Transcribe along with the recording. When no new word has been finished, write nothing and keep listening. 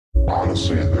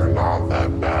Honestly, they're not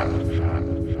that bad.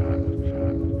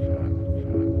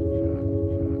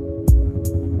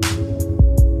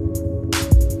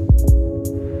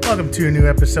 Welcome to a new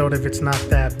episode of It's Not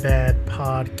That Bad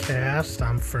podcast.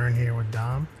 I'm Fern here with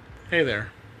Dom. Hey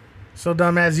there. So,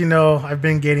 Dom, as you know, I've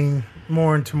been getting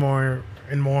more into more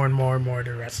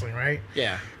to wrestling, right?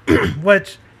 Yeah.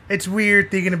 Which, it's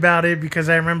weird thinking about it because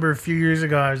I remember a few years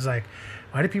ago I was like,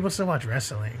 why do people still watch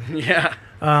wrestling? Yeah.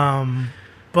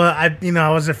 But I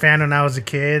was a fan when I was a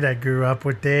kid. I grew up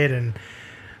with it, and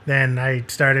then I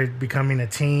started becoming a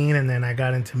teen, and then I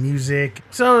got into music.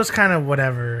 So it was kind of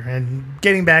whatever. And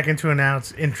getting back into it now,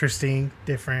 it's interesting,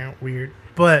 different, weird.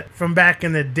 But from back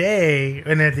in the day,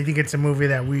 and I think it's a movie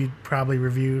that we'd probably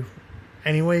review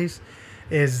anyways,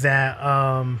 is that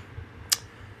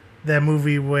the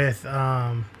movie with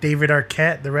David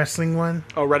Arquette, the wrestling one.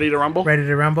 Oh, Ready to Rumble? Ready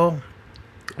to Rumble.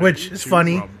 Which is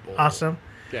funny. Rumble. Awesome.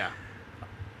 Yeah.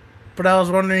 But I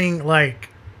was wondering, like,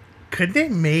 could they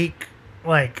make,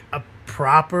 like, a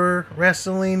proper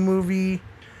wrestling movie?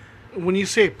 When you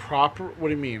say proper, what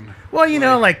do you mean? Well, you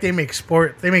know, like, they make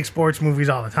sports movies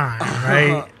all the time,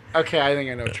 right? Okay, I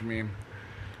think I know what you mean.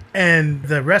 And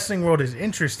the wrestling world is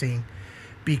interesting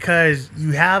because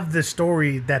you have the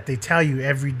story that they tell you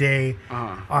every day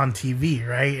on TV,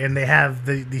 right? And they have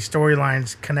the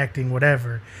storylines connecting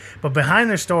whatever. But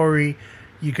behind the story,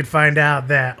 you could find out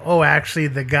that, actually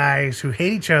the guys who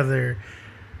hate each other,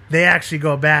 they actually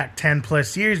go back 10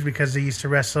 plus years because they used to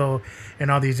wrestle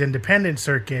in all these independent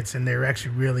circuits and they were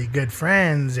actually really good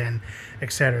friends and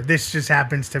et cetera. This just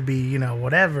happens to be,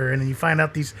 whatever. And then you find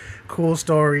out these cool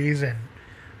stories and,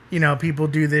 people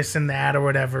do this and that or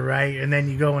whatever, right? And then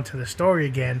you go into the story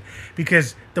again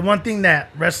because the one thing that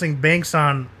wrestling banks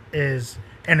on is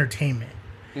entertainment.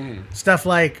 Stuff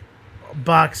like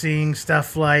boxing,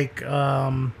 stuff like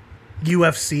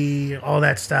UFC, all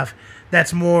that stuff.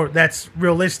 That's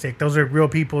realistic. Those are real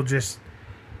people just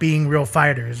being real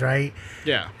fighters, right?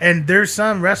 Yeah. And there's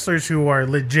some wrestlers who are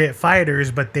legit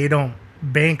fighters, but they don't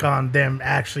bank on them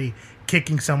actually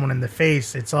kicking someone in the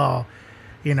face. It's all,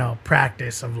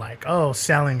 practice of like,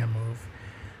 selling a move.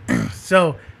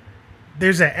 So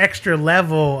there's an extra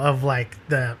level of like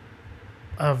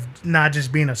of not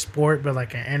just being a sport, but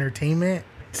like an entertainment.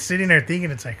 Sitting there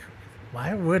thinking, it's like,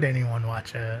 why would anyone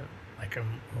watch a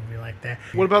movie like that?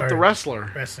 What about Or the wrestler?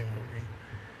 wrestling movie?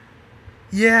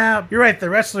 Yeah, you're right. The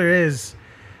Wrestler is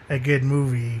a good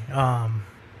movie,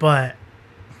 but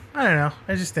I don't know.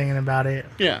 I was just thinking about it.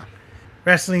 Yeah.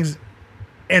 Wrestling's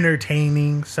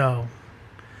entertaining, so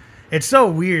it's so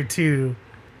weird too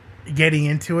getting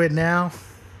into it now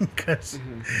because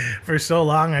for so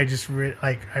long I just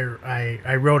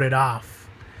I wrote it off.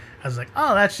 I was like,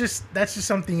 that's just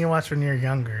something you watch when you're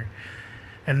younger.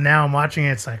 And now I'm watching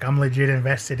it, it's like I'm legit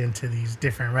invested into these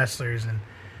different wrestlers and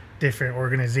different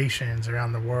organizations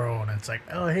around the world. And it's like,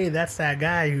 hey, that's that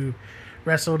guy who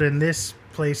wrestled in this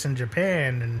place in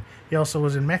Japan and he also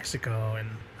was in Mexico. And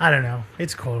I don't know.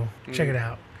 It's cool. Check it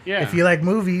out. Yeah. If you like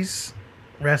movies,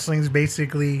 wrestling's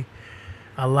basically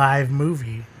a live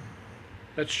movie.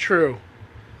 That's true.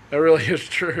 That really is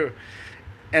true.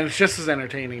 And it's just as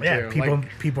entertaining, Yeah, too.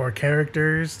 people are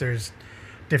characters. There's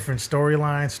different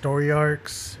storylines, story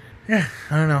arcs. Yeah,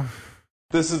 I don't know.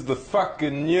 This is the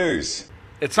fucking news.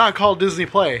 It's not called Disney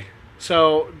Play.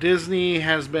 So Disney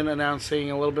has been announcing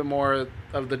a little bit more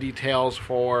of the details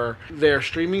for their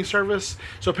streaming service.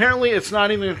 So apparently it's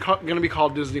not even going to be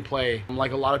called Disney Play,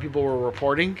 like a lot of people were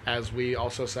reporting, as we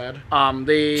also said.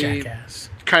 They Jackass.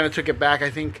 kind of took it back. I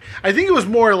think it was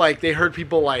more like they heard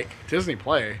people like Disney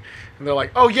Play, and they're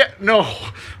like, "Oh yeah, no,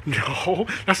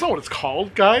 that's not what it's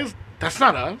called, guys. That's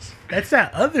not us." That's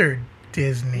that other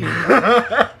Disney.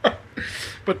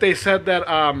 But they said that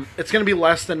it's going to be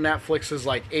less than Netflix's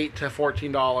like $8 to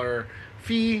 $14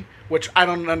 fee, which I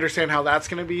don't understand how that's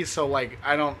going to be. So like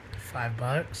I don't.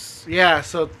 $5. Yeah.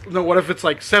 So no. What if it's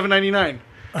like $7.99?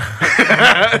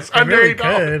 It's under really $8.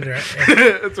 could, right?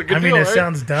 It's a good deal, it right?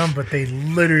 sounds dumb, but they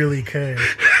literally could.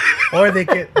 Or they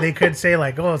could say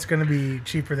like, it's going to be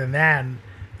cheaper than that. And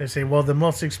they say, well, the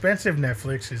most expensive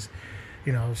Netflix is,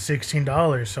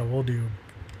 $16, so we'll do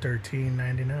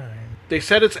 $13.99. They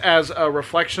said it's as a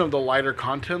reflection of the lighter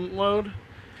content load.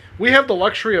 We have the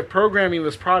luxury of programming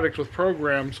this product with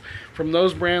programs from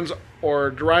those brands or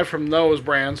derived from those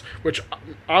brands, which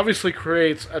obviously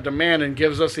creates a demand and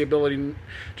gives us the ability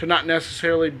to not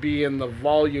necessarily be in the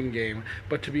volume game,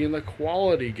 but to be in the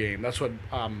quality game. That's what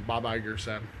Bob Iger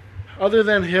said. Other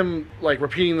than him like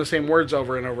repeating the same words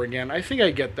over and over again, I think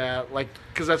I get that, like,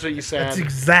 because that's what you said. That's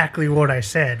exactly what I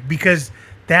said, because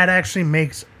that actually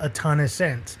makes a ton of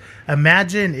sense.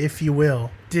 Imagine, if you will,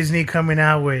 Disney coming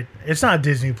out with, it's not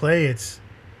Disney Play, it's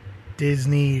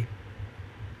Disney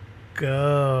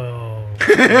Go.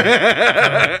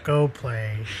 Go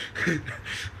Play.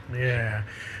 Yeah.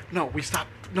 No, we stopped.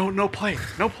 No play.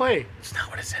 No play. It's not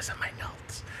what it says in my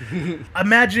notes.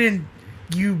 Imagine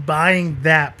you buying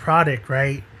that product,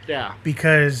 right? Yeah.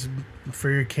 Because for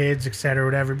your kids, etc.,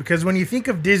 whatever. Because when you think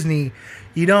of Disney,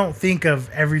 you don't think of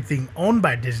everything owned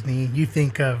by Disney. You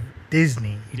think of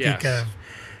Disney. You think of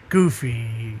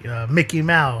Goofy, Mickey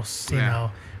Mouse, you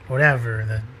know,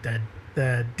 whatever,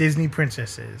 the Disney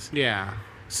princesses. Yeah.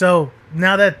 So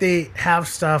now that they have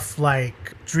stuff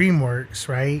like DreamWorks,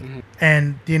 right,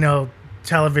 and you know,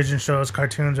 television shows,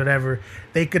 cartoons, whatever,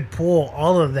 they could pull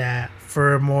all of that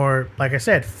for a more, like I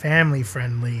said,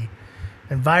 family-friendly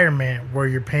environment where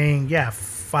you're paying,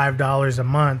 $5 a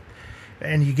month,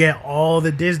 and you get all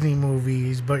the Disney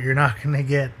movies, but you're not going to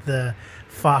get the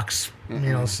Fox, you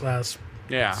know,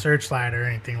 Searchlight or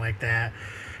anything like that.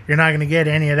 You're not going to get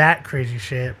any of that crazy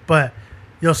shit, but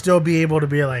you'll still be able to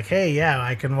be like, hey,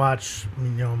 I can watch, you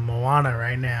know, Moana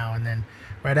right now, and then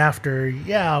right after,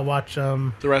 I'll watch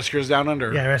The Rescuers Down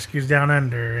Under. Yeah, Rescuers Down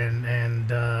Under,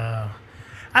 and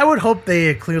I would hope they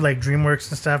include like DreamWorks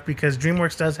and stuff, because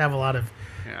DreamWorks does have a lot of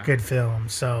good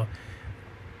films. So,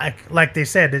 like they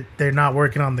said, they're not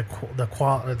working on the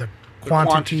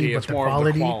quantity, but the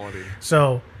quality.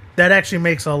 So that actually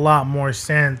makes a lot more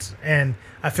sense, and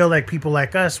I feel like people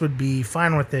like us would be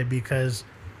fine with it, because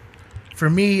for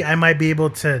me, I might be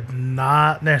able to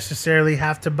not necessarily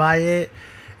have to buy it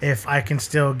if I can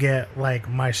still get like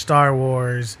my Star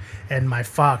Wars and my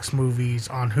Fox movies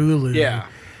on Hulu. Yeah.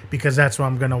 Because that's what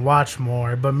I'm going to watch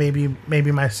more. But maybe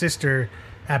my sister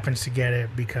happens to get it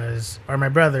or my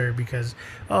brother, because,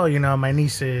 you know, my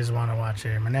nieces want to watch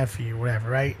it, my nephew, whatever,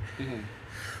 right? Mm-hmm.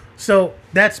 So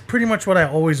that's pretty much what I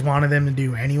always wanted them to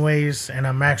do anyways. And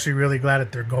I'm actually really glad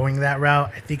that they're going that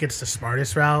route. I think it's the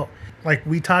smartest route. Like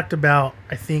we talked about,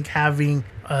 I think having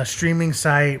a streaming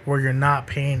site where you're not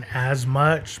paying as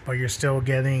much, but you're still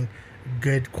getting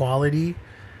good quality,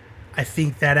 I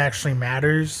think that actually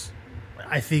matters.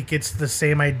 I think it's the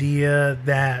same idea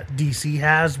that DC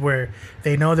has, where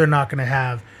they know they're not going to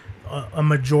have a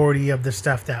majority of the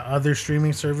stuff that other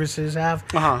streaming services have,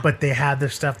 but they have the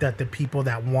stuff that the people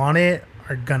that want it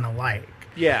are going to like.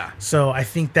 Yeah. So I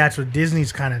think that's what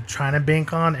Disney's kind of trying to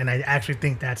bank on, and I actually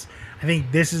think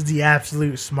this is the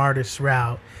absolute smartest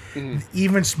route. Mm-hmm.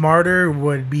 Even smarter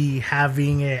would be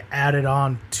having it added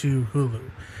on to Hulu.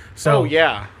 So,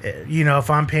 you know, if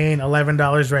I'm paying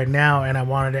 $11 right now and I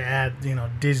wanted to add, you know,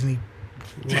 Disney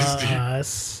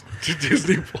Plus.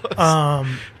 Disney Plus.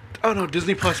 Oh, no,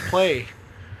 Disney Plus Play.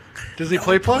 Disney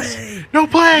Play Plus? No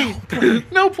play!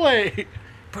 No play!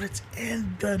 But it's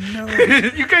in the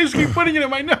notes. You guys keep putting it in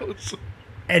my notes.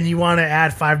 And you want to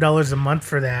add $5 a month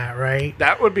for that, right?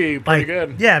 That would be pretty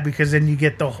good. Yeah, because then you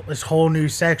get this whole new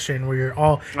section where you're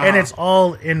all... And it's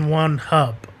all in one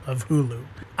hub of Hulu.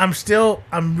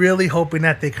 I'm really hoping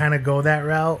that they kind of go that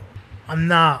route. I'm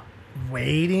not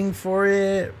waiting for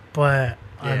it, but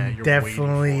I'm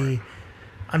definitely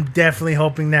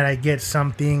hoping that I get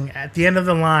something at the end of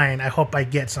the line. I hope I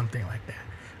get something like that.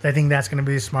 I think that's going to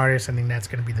be the smartest. I think that's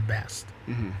going to be the best.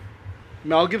 Mm-hmm.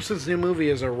 Mel Gibson's new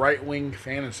movie is a right-wing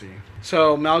fantasy.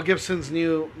 So Mel Gibson's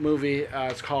new movie,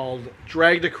 it's called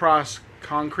Dragged Across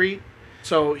Concrete.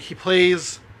 So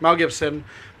Mel Gibson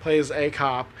plays a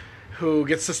cop who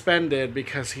gets suspended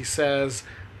because he says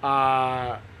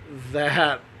that...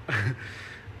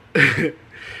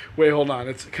 Wait, hold on.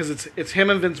 It's because it's him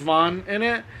and Vince Vaughn in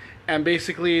it, and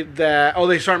basically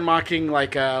they start mocking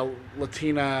like a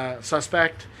Latina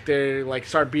suspect. They like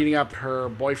start beating up her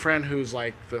boyfriend, who's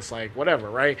like this like whatever,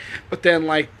 right? But then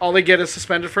like all they get is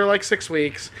suspended for like 6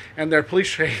 weeks, and their police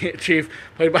chief,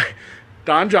 played by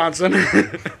Don Johnson,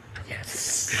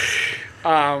 yes,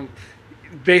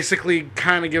 basically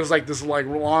kind of gives like this like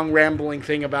long rambling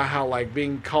thing about how like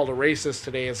being called a racist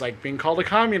today is like being called a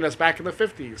communist back in the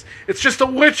 50s. It's just a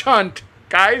witch hunt,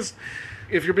 guys.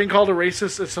 If you're being called a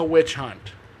racist, it's a witch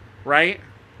hunt, right?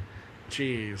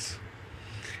 Jeez.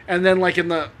 And then like in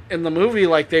the movie,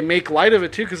 like they make light of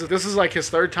it too, because this is like his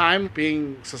third time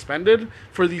being suspended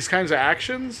for these kinds of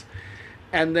actions.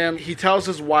 And then he tells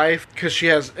his wife, because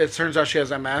it turns out she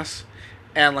has MS.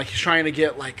 And, like, he's trying to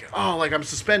get, like, I'm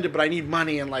suspended, but I need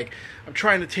money. And, like, I'm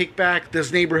trying to take back this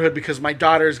neighborhood because my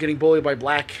daughter is getting bullied by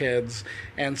black kids.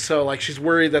 And so, like, she's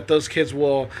worried that those kids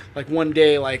will, like, one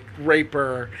day, like, rape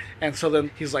her. And so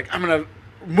then he's like, I'm going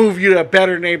to move you to a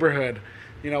better neighborhood.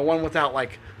 You know, one without,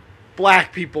 like,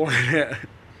 black people in it.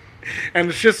 And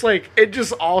it's just like, it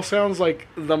just all sounds like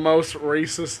the most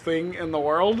racist thing in the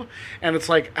world. And it's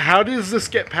like, how does this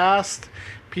get past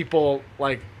people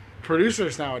like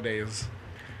producers nowadays?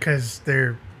 Because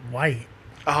they're white.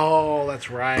 Oh, that's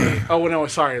right. Oh, no,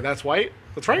 sorry. That's white?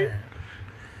 That's right?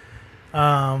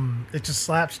 It's a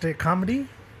slapstick comedy.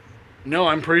 No,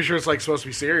 I'm pretty sure it's like supposed to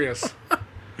be serious.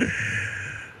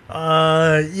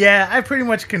 Yeah, I pretty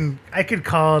much I could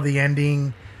call the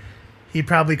ending. He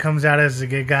probably comes out as a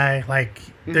good guy. Like,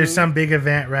 there's some big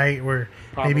event, right, where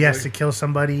maybe he has to kill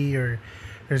somebody, or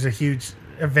there's a huge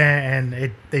event,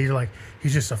 and they're like,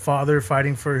 he's just a father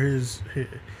fighting for his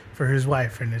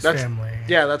wife and his family.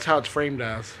 Yeah, that's how it's framed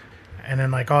as. And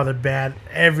then, like,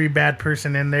 every bad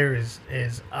person in there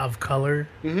is of color.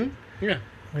 Mm-hmm. Yeah.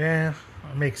 Yeah,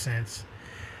 it makes sense.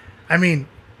 I mean,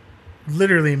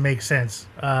 literally makes sense.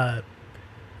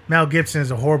 Mel Gibson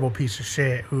is a horrible piece of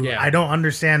shit who I don't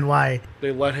understand why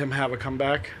they let him have a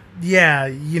comeback.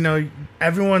 Yeah,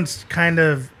 everyone's kind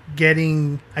of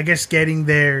getting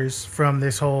theirs from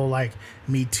this whole like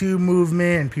Me Too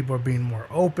movement, and people are being more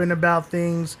open about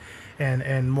things,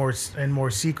 and more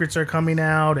secrets are coming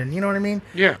out, and you know what I mean?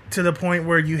 Yeah. To the point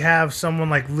where you have someone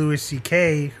like Louis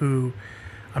C.K., who,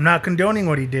 I'm not condoning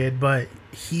what he did, but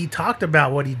he talked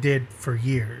about what he did for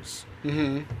years.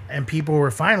 Mm-hmm. And people were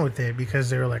fine with it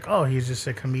because they were like, oh, he's just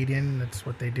a comedian. That's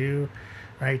what they do,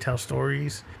 right? Tell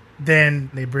stories. Then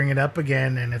they bring it up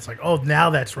again, and it's like, oh, now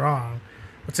that's wrong.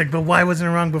 It's like, but why wasn't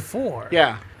it wrong before?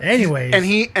 Yeah. Anyways. And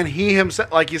he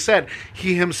himself, like you said,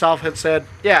 he himself had said,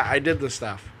 yeah, I did this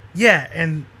stuff. Yeah,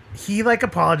 and he like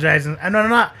apologized. And I'm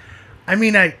not. I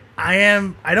mean, I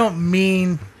don't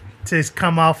mean to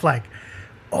come off like,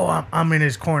 oh, I'm in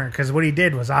his corner, because what he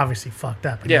did was obviously fucked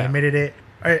up, and he admitted it.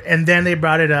 And then they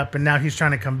brought it up, and now he's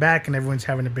trying to come back, and everyone's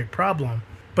having a big problem.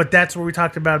 But that's what we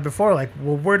talked about before. Like,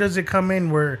 well, where does it come in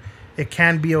where it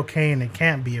can be okay and it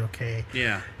can't be okay?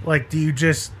 Yeah. Like, do you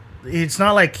just... It's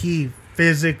not like he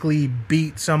physically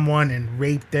beat someone and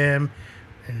raped them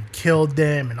and killed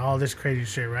them and all this crazy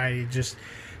shit, right?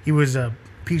 He was a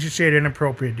piece of shit,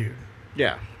 inappropriate dude.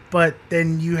 Yeah. But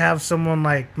then you have someone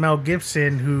like Mel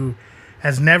Gibson who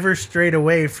has never strayed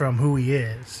away from who he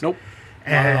is. Nope. Not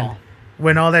And at all.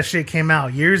 when all that shit came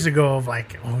out years ago of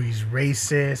like, oh, he's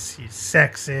racist, he's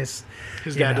sexist.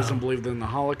 His dad doesn't believe in the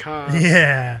Holocaust.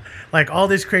 Yeah. Like, all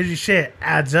this crazy shit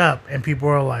adds up, and people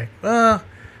are like, well,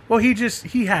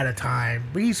 he had a time,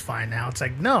 but he's fine now. It's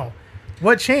like, no.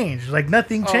 What changed? Like,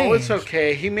 nothing changed. Oh, it's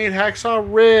okay. He made Hacksaw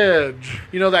Ridge.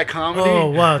 You know that comedy?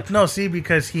 Oh, well, no, see,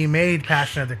 because he made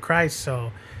Passion of the Christ,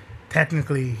 so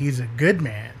technically he's a good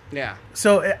man. Yeah.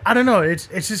 So, I don't know. It's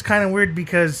just kind of weird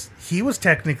because he was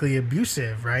technically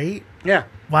abusive, right? Yeah.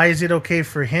 Why is it okay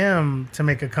for him to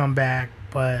make a comeback,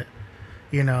 but,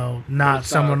 not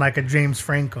someone like a James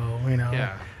Franco,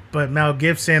 Yeah. But Mel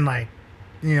Gibson, like,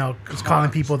 is calling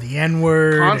people the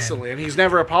N-word. Constantly, and he's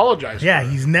never apologized. Yeah, for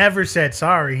it. he's never said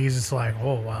sorry. He's just like,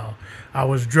 oh, well, I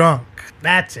was drunk.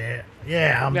 That's it.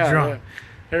 Yeah, I'm drunk. Yeah.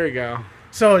 There you go.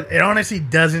 So it honestly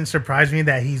doesn't surprise me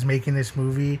that he's making this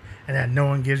movie and that no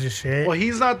one gives a shit. Well,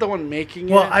 he's not the one making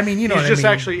it. Well, I mean, he's what just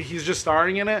I mean. he's just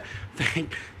starring in it.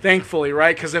 Thankfully,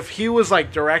 right? Because if he was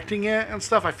like directing it and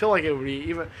stuff, I feel like it would be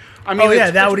even. I mean,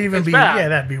 that would even be bad. Yeah,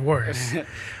 that'd be worse.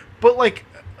 But like,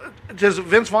 does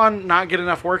Vince Vaughn not get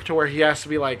enough work to where he has to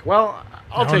be like, well,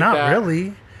 I'll take not that? Not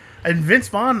really. And Vince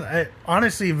Vaughn,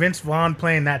 honestly, Vince Vaughn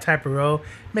playing that type of role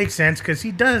makes sense because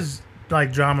he does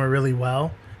like drama really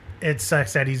well. It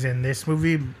sucks that he's in this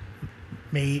movie.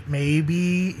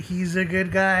 Maybe he's a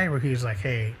good guy, where he's like,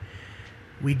 hey,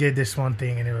 we did this one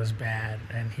thing and it was bad.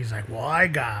 And he's like, well,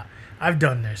 I've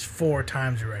done this 4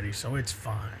 times already, so it's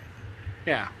fine.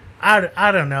 Yeah.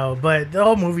 I don't know, but the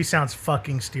whole movie sounds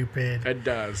fucking stupid. It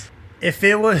does. If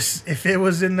it was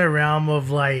in the realm of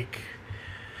like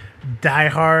Die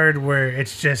Hard, where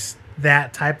it's just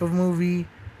that type of movie,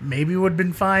 maybe it would have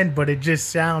been fine, but it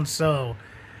just sounds so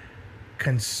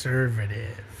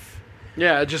conservative.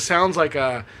 Yeah, it just sounds like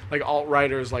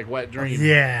alt-writers like wet dream.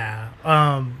 Yeah.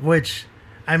 Which,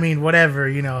 I mean, whatever,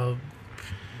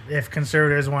 if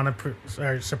conservatives want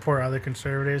to support other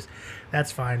conservatives,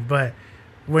 that's fine. But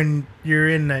when you're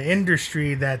in the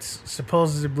industry that's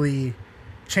supposedly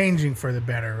changing for the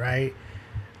better, right?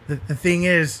 The thing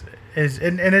is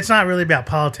and it's not really about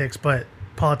politics, but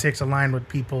politics aligned with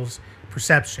people's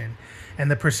perception.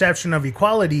 And the perception of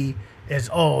equality is,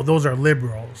 oh, those are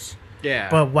liberals. Yeah.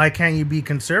 But why can't you be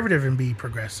conservative and be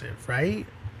progressive, right?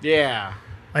 Yeah.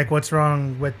 Like, what's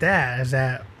wrong with that?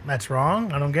 That's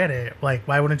wrong? I don't get it. Like,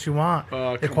 why wouldn't you want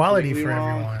equality for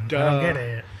wrong. everyone? Duh. I don't get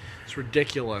it. It's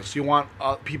ridiculous. You want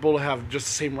people to have just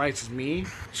the same rights as me?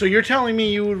 So you're telling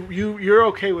me you're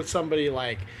okay with somebody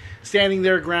like standing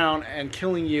their ground and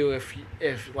killing you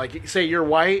if like say you're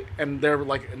white and they're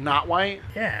like not white?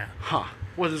 Yeah. Huh.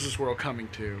 What is this world coming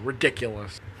to?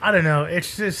 Ridiculous. I don't know.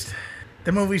 It's just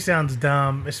the movie sounds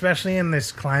dumb, especially in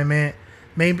this climate.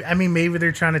 Maybe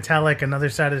they're trying to tell like another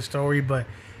side of the story, but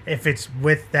if it's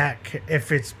with that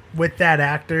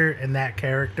actor and that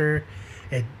character,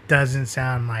 it doesn't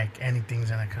sound like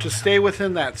anything's gonna come. To stay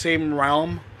within that same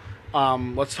realm,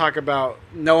 let's talk about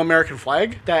No American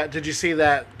Flag. Did you see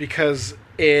that? Because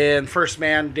in First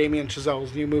Man, Damien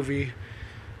Chazelle's new movie,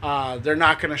 they're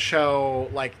not going to show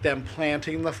like them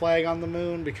planting the flag on the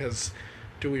moon because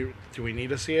do we need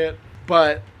to see it?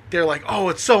 But they're like, oh,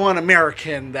 it's so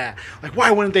un-American that like why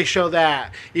wouldn't they show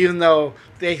that? Even though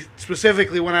they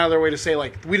specifically went out of their way to say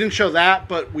like we didn't show that,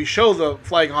 but we show the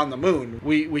flag on the moon.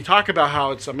 We talk about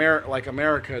how it's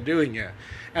America doing it,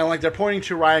 and like they're pointing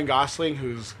to Ryan Gosling,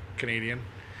 who's Canadian.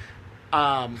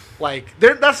 That's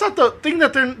not the thing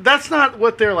that's not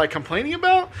what they're like complaining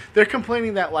about. They're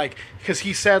complaining that like because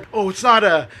he said, oh, it's not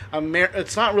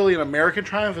it's not really an American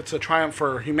triumph. It's a triumph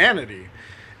for humanity.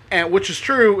 And which is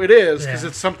true, it is, because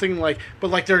it's something like, but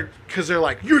like they're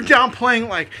like, you're downplaying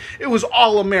like it was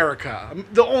all America.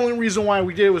 The only reason why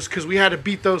we did it was because we had to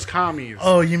beat those commies.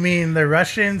 Oh, you mean the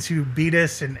Russians who beat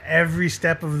us in every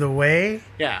step of the way?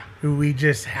 Yeah. Who we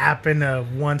just happened to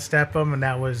one step them, and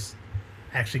that was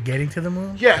actually getting to the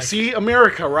moon? Yeah, like, see,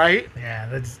 America, right? Yeah,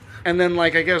 that's. And then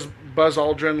like I guess Buzz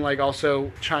Aldrin like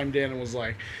also chimed in and was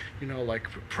like, you know, like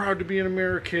proud to be an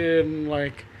American,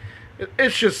 like.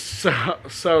 It's just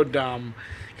so dumb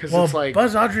because it's like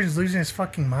Buzz Aldrin's losing his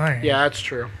fucking mind. Yeah, that's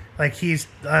true. Like he's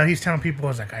telling people, "I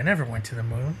was like, I never went to the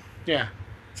moon." Yeah,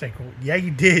 it's like, well, yeah,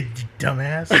 you did, you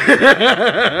dumbass.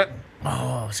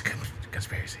 Oh, it's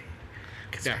conspiracy.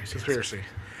 Conspiracy.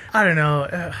 I don't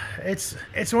know. It's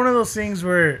one of those things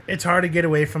where it's hard to get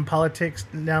away from politics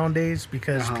nowadays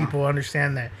because people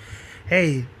understand that,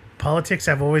 hey, politics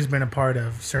have always been a part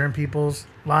of certain people's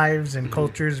lives and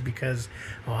cultures because,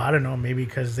 well, I don't know, maybe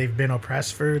because they've been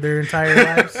oppressed for their entire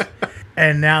lives.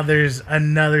 And now there's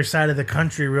another side of the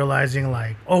country realizing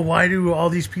like, oh, why do all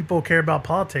these people care about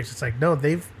politics? It's like, no,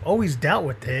 they've always dealt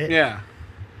with it. Yeah.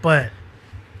 But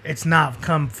it's not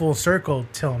come full circle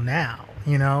till now,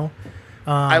 you know?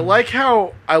 I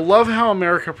love how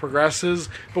America progresses,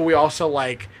 but we also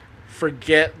like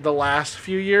forget the last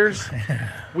few years.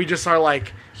 We just are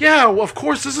like, yeah, well, of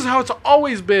course, this is how it's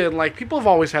always been. Like, people have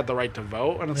always had the right to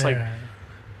vote. And it's like,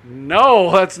 no,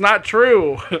 that's not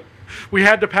true. We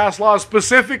had to pass laws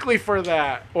specifically for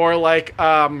that. Or like,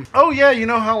 oh, yeah, you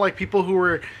know how, like, people who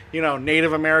were, you know,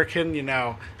 Native American, you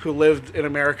know, who lived in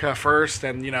America first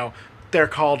and, you know, they're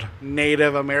called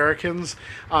Native Americans.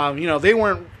 You know, they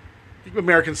weren't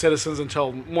American citizens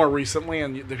until more recently,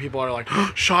 and the people are like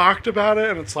shocked about it.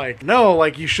 And it's like, no,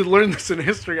 like, you should learn this in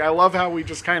history. I love how we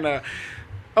just kind of...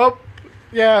 Oh,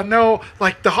 yeah, no,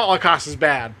 like, the Holocaust is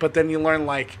bad, but then you learn,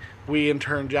 like, we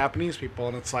interned Japanese people,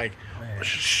 and it's like,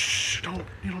 shh,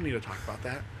 you don't need to talk about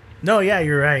that. No, yeah,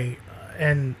 you're right.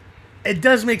 And it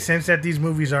does make sense that these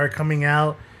movies are coming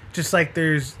out, just like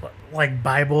there's, like,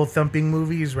 Bible-thumping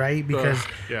movies, right? Because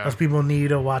those people need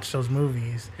to watch those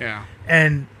movies. Yeah.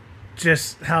 And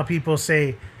just how people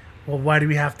say, well, why do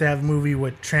we have to have a movie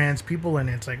with trans people in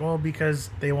it? It's like, well, because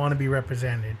they want to be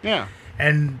represented. Yeah.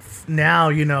 And now,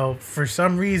 you know, for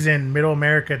some reason, Middle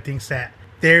America thinks that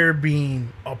they're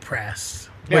being oppressed,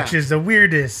 which is the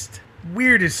weirdest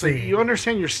thing. You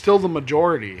understand you're still the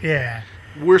majority. Yeah.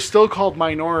 We're still called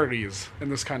minorities in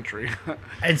this country.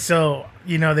 And so,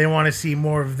 you know, they want to see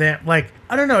more of them. Like,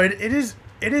 I don't know. It is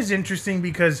interesting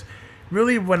because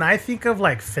really when I think of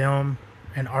like film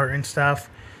and art and stuff,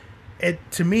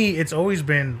 to me, it's always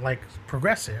been like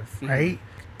progressive, right?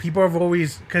 People have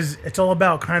always, because it's all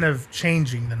about kind of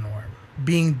changing the norm,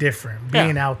 being different,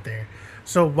 being out there.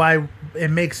 So why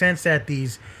it makes sense that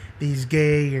these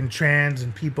gay and trans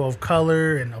and people of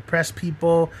color and oppressed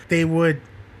people, they would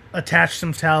attach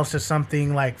themselves to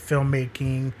something like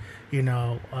filmmaking, you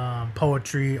know,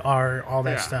 poetry, art, all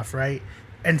that stuff, right?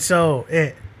 And so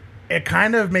it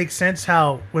kind of makes sense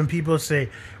how when people say,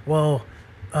 well,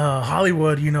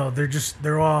 Hollywood, you know,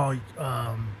 they're all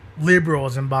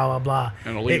liberals and blah blah blah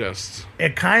and elitists.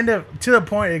 It kind of, to the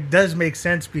point, it does make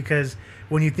sense because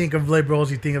when you think of liberals,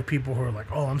 you think of people who are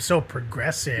like, oh, I'm so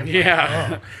progressive. Yeah.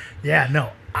 Like, oh, yeah,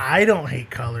 no, I don't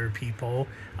hate colored people.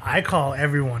 I call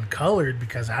everyone colored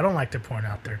because I don't like to point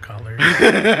out their color.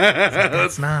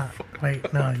 That's not.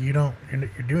 Wait, no, you don't.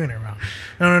 You're doing it wrong.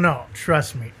 No.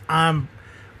 Trust me. I'm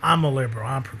a liberal.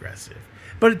 I'm progressive.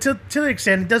 But to the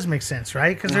extent, it does make sense,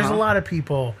 right? Because there's a Uh-huh. lot of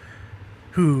people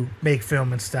who make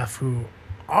film and stuff who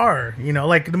are,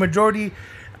 like the majority,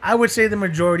 I would say the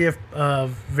majority of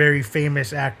very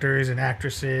famous actors and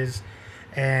actresses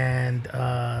and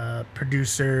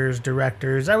producers,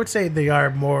 directors, I would say they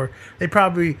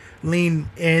probably lean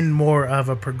in more of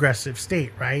a progressive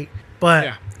state, right? But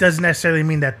Yeah. doesn't necessarily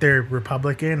mean that they're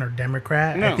Republican or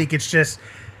Democrat. No. I think it's just,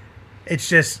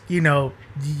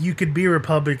 you could be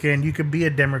Republican, you could be a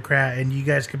Democrat, and you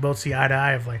guys could both see eye to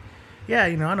eye of like, yeah,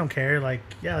 I don't care. Like,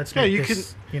 yeah, let's make you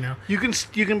this,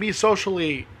 You can be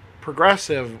socially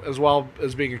progressive as well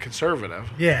as being a conservative.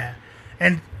 Yeah.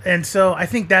 And so I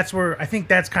think that's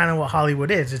kind of what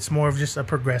Hollywood is. It's more of just a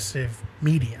progressive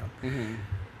medium. Mm-hmm.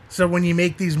 So when you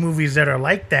make these movies that are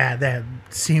like that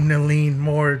seem to lean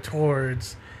more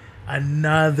towards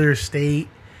another state,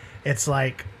 it's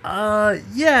like,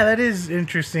 yeah, that is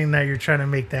interesting that you're trying to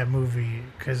make that movie,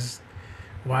 because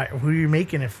who are you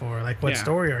making it for? Like, what Yeah.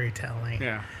 story are you telling?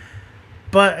 Yeah.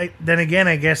 But then again,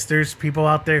 I guess there's people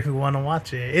out there who want to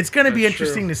watch it. It's going to be That's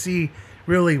interesting true. to see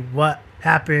really what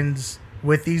happens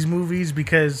with these movies,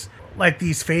 because like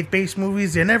these faith-based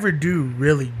movies, they never do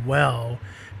really well.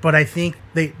 But I think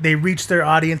they reach their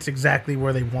audience exactly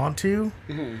where they want to.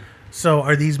 Mm-hmm. So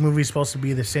are these movies supposed to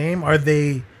be the same? Are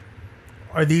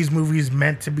these movies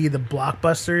meant to be the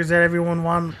blockbusters that everyone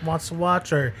wants to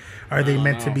watch? Or are they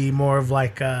meant to know. be more of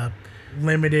like a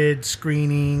limited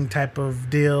screening type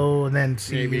of deal? And then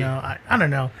see, Maybe. I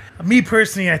don't know. Me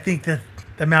personally, I think that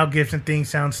the Mel Gibson thing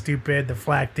sounds stupid. The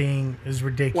flag thing is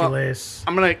ridiculous.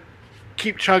 I'm going to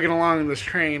keep chugging along in this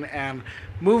train and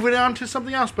move it on to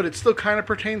something else, but it still kind of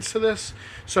pertains to this.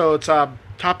 So it's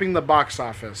topping the box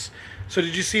office. So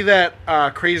did you see that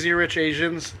Crazy Rich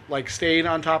Asians stayed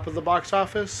on top of the box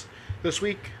office this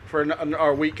week for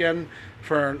our weekend,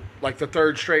 for like the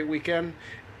third straight weekend?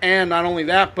 And not only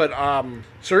that, but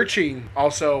Searching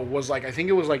also was I think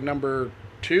it was number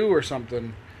 2 or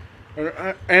something. It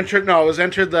was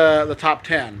entered the top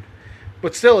 10.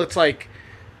 But still, it's like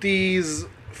these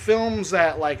films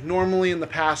that normally in the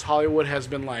past Hollywood has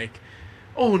been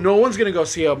oh, no one's gonna go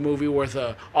see a movie with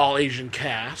a all Asian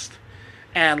cast,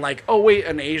 and oh wait,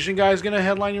 an Asian guy's gonna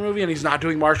headline your movie and he's not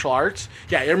doing martial arts.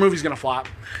 Yeah, your movie's gonna flop.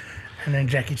 And then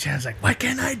Jackie Chan's like, why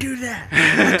can't I do that?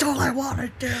 That's all I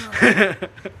want to do.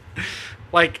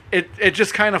 It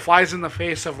just kind of flies in the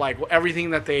face of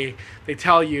everything that they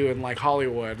tell you in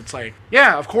Hollywood. It's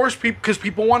yeah, of course, because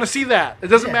people want to see that. It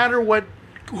doesn't Yeah. matter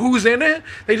who's in it.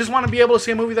 They just want to be able to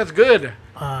see a movie that's good.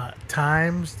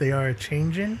 Times, they are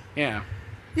changing. Yeah.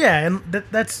 Yeah, and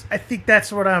I think that's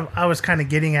what I was kind of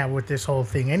getting at with this whole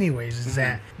thing anyways, is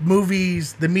that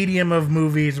movies, the medium of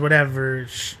movies, whatever,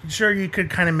 sure, you could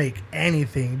kind of make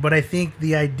anything, but I think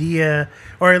the idea,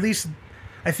 or at least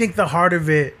I think the heart of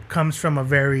it comes from a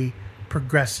very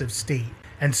progressive state.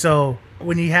 And so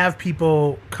when you have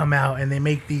people come out and they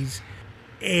make these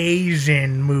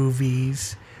Asian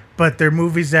movies, but they're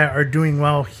movies that are doing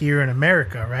well here in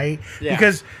America, right? Yeah.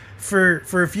 Because for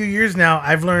a few years now,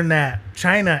 I've learned that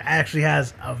China actually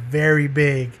has a very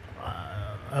big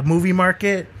a movie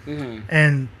market,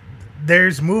 and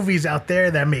there's movies out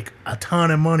there that make a ton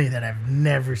of money that I've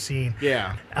never seen.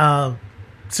 Yeah.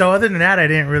 So other than that, I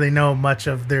didn't really know much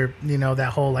of their,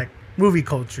 that whole movie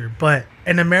culture. But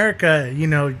in America,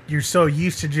 you're so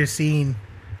used to just seeing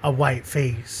a white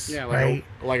face, Yeah, right?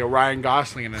 like a Ryan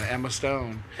Gosling and an Emma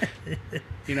Stone.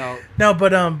 No,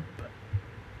 but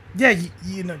yeah,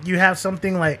 you have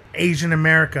something like Asian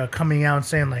America coming out and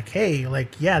saying hey,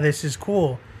 yeah, this is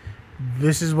cool,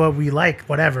 this is what we like,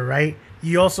 whatever, right?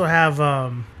 You also have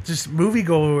just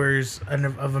moviegoers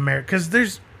of America, because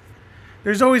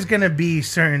there's always going to be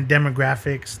certain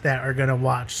demographics that are going to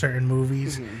watch certain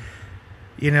movies.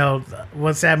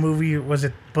 What's that movie? Was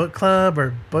it Book Club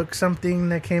or Book something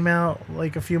that came out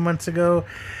a few months ago?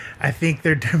 I think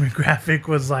their demographic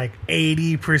was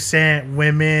 80%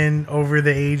 women over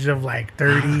the age of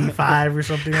 35 or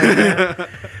something like that.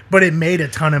 But it made a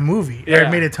ton of or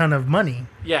it made a ton of money.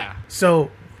 Yeah.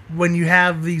 So when you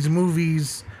have these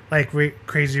movies like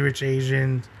Crazy Rich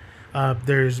Asians,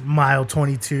 there's Mile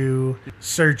 22,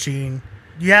 Searching,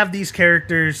 you have these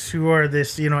characters who are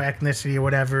this, ethnicity or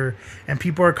whatever, and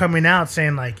people are coming out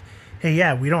saying hey,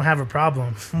 yeah, we don't have a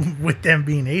problem with them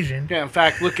being Asian. Yeah, in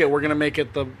fact, we're going to make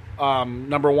it the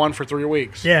number 1 for 3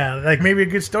 weeks. Yeah, maybe a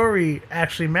good story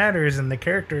actually matters, and the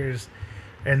characters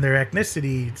and their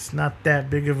ethnicity, it's not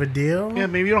that big of a deal. Yeah,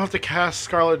 maybe you don't have to cast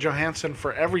Scarlett Johansson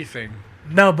for everything.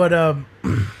 No, but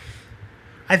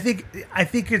I think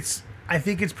it's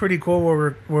pretty cool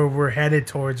where we're headed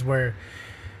towards, where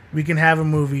we can have a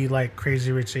movie like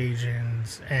Crazy Rich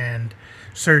Asians and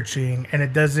Searching,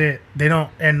 and they don't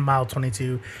end Mile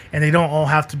 22, and they don't all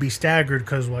have to be staggered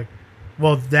because, like,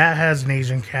 well, that has an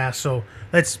Asian cast, so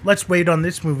let's wait on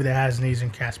this movie that has an Asian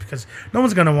cast, because no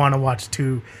one's gonna want to watch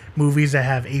 2 movies that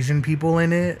have Asian people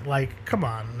in it. Like, come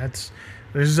on, this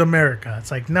is America.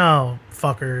 It's like, no,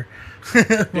 fucker.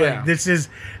 Like, this is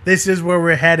where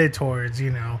we're headed towards.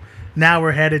 Now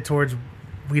we're headed towards,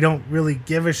 we don't really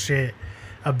give a shit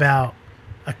about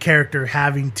a character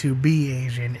having to be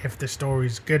Asian if the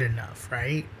story's good enough,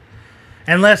 right?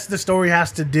 Unless the story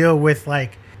has to deal with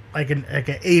like an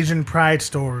Asian pride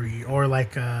story, or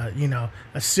like a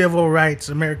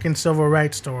American civil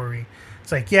rights story.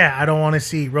 It's like, yeah, I don't want to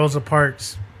see Rosa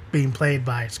Parks being played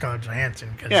by Scarlett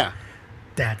Johansson, because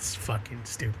that's fucking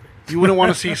stupid. You wouldn't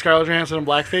want to see Scarlett Johansson in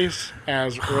blackface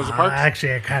as Rosa Parks?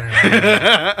 Actually, I kind of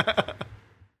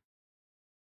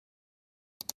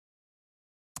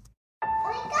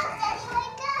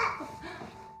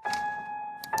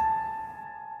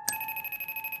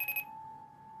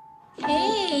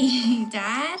Hey,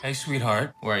 Dad. Hey,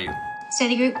 sweetheart. Where are you?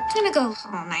 Study group. I'm gonna go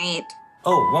all night.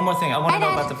 Oh, one more thing. I want to know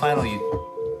Dad. about the final you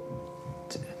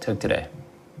took today.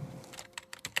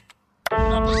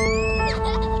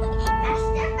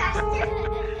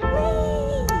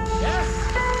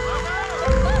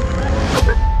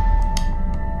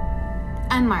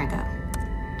 I'm Margot.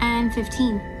 I'm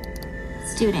 15.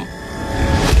 Student.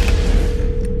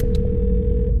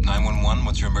 911,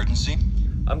 what's your emergency?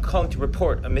 I'm calling to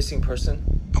report a missing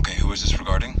person. Okay, who is this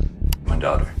regarding? My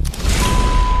daughter.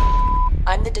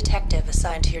 I'm the detective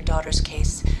assigned to your daughter's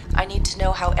case. I need to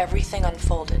know how everything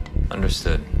unfolded.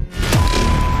 Understood.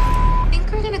 I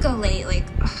think we're gonna go late, like,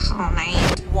 all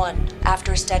night. 1.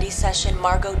 After a study session,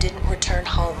 Margot didn't return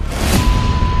home.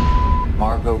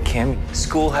 Margot Kim.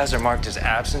 School has her marked as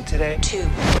absent today. 2.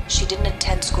 She didn't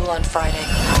attend school on Friday.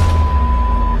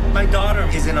 My daughter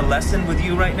is in a lesson with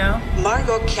you right now?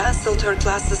 Margot canceled her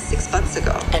classes 6 months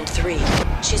ago. And 3.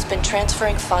 She's been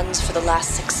transferring funds for the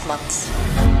last 6 months.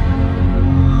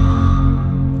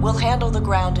 We'll handle the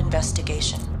ground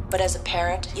investigation, but as a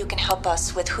parent, you can help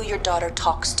us with who your daughter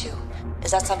talks to.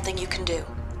 Is that something you can do?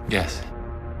 Yes.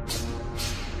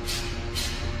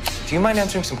 Do you mind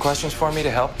answering some questions for me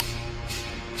to help?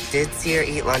 Did see her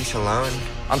eat lunch alone.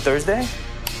 On Thursday?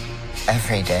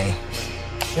 Every day.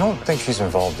 You don't think she's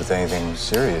involved with anything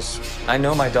serious? I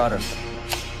know my daughter.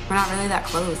 We're not really that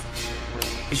close.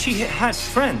 She has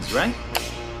friends, right?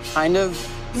 Kind of.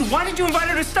 Why did you invite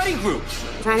her to study group?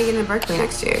 I'm trying to get into Berkeley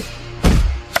next year.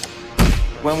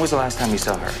 When was the last time you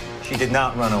saw her? She did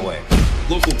not run away.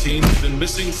 Local team has been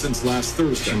missing since last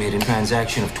Thursday. She made a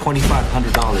transaction of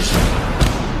 $2,500.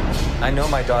 I know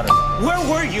my daughter. Where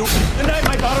were you the night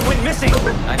my daughter went missing?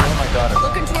 I know my daughter.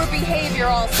 Look into her behavior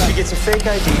also. She gets a fake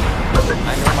ID.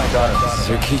 I know my daughter. This is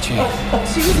her keychain.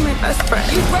 She was my best friend.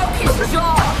 You broke his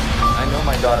jaw. I know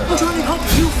my daughter. I'm trying to help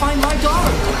you find my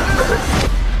daughter.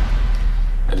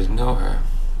 I didn't know her.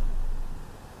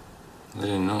 I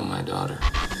didn't know my daughter.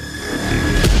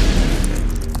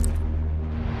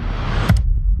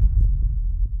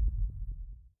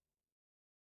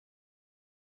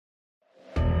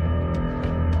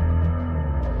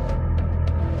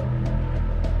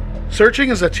 Searching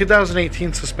is a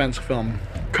 2018 suspense film.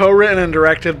 Co-written and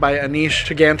directed by Anish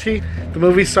Chaganty, the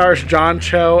movie stars John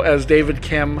Cho as David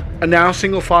Kim, a now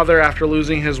single father after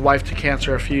losing his wife to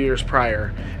cancer a few years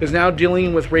prior, is now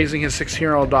dealing with raising his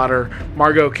 16-year-old daughter,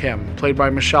 Margot Kim, played by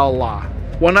Michelle Law.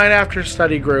 One night after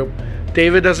study group,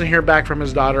 David doesn't hear back from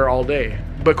his daughter all day,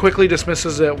 but quickly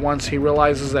dismisses it once he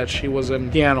realizes that she was in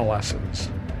piano lessons.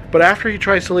 But after he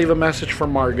tries to leave a message for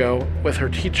Margot with her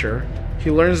teacher, he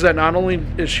learns that not only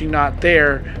is she not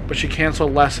there, but she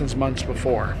canceled lessons months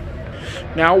before.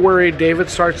 Now worried, David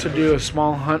starts to do a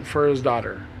small hunt for his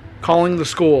daughter, calling the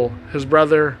school, his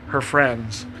brother, her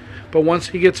friends. But once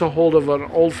he gets a hold of an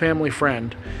old family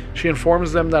friend, she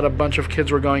informs them that a bunch of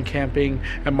kids were going camping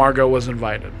and Margot was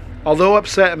invited. Although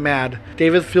upset and mad,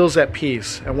 David feels at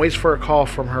peace and waits for a call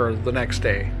from her the next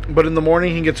day. But in the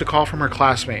morning, he gets a call from her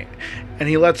classmate, and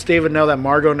he lets David know that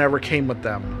Margot never came with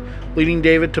them, leading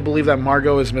David to believe that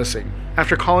Margot is missing.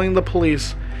 After calling the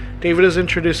police, David is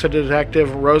introduced to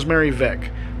Detective Rosemary Vick,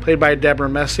 played by Deborah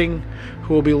Messing,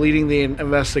 who will be leading the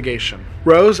investigation.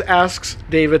 Rose asks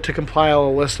David to compile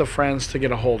a list of friends to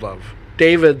get a hold of.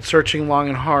 David, searching long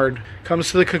and hard, comes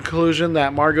to the conclusion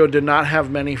that Margot did not have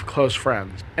many close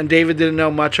friends, and David didn't know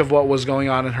much of what was going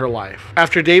on in her life.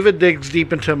 After David digs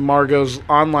deep into Margot's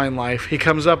online life, he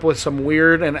comes up with some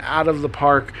weird and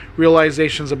out-of-the-park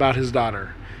realizations about his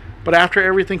daughter. But after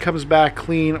everything comes back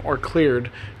clean or cleared,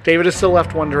 David is still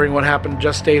left wondering what happened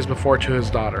just days before to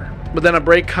his daughter. But then a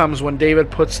break comes when David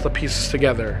puts the pieces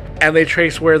together, and they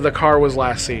trace where the car was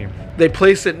last seen. They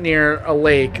place it near a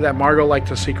lake that Margot liked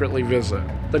to secretly visit.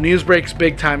 The news breaks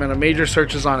big time and a major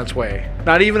search is on its way.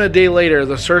 Not even a day later,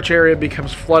 the search area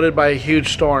becomes flooded by a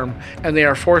huge storm, and they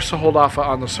are forced to hold off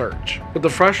on the search. With the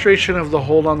frustration of the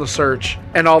hold on the search,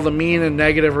 and all the mean and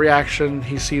negative reaction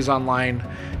he sees online,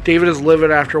 David is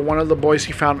livid after one of the boys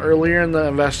he found earlier in the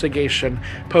investigation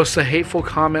posts a hateful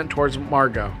comment towards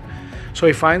Margot. So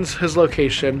he finds his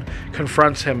location,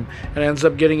 confronts him, and ends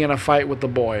up getting in a fight with the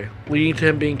boy, leading to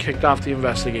him being kicked off the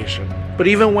investigation. But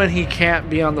even when he can't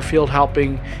be on the field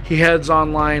helping, he heads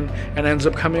online and ends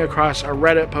up coming across a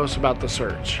Reddit post about the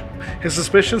search. His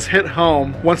suspicions hit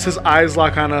home once his eyes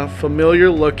lock on a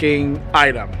familiar-looking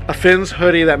item, a Finn's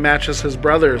hoodie that matches his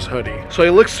brother's hoodie. So he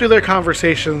looks through their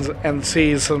conversations and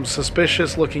sees some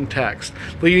suspicious-looking text,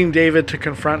 leading David to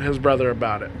confront his brother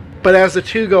about it. But as the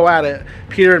two go at it,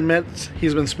 Peter admits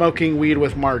he's been smoking weed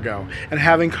with Margot and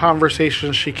having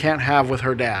conversations she can't have with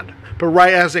her dad. But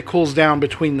right as it cools down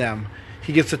between them,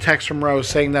 he gets a text from Rose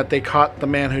saying that they caught the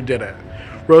man who did it.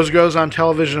 Rose goes on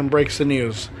television and breaks the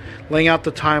news, laying out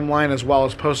the timeline as well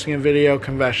as posting a video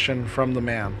confession from the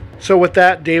man. So with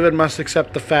that, David must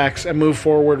accept the facts and move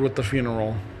forward with the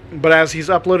funeral. But as he's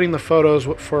uploading the photos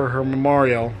for her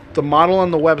memorial, the model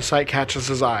on the website catches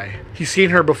his eye. He's seen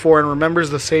her before and remembers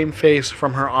the same face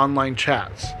from her online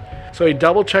chats. So he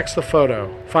double checks the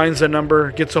photo, finds the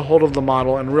number, gets a hold of the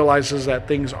model, and realizes that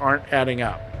things aren't adding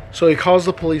up. So he calls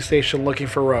the police station looking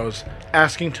for Rose,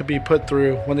 asking to be put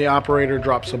through when the operator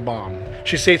drops a bomb.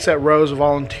 She states that Rose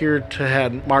volunteered to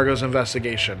head Margot's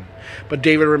investigation, but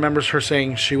David remembers her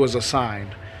saying she was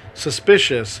assigned.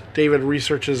 Suspicious, David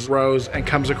researches Rose and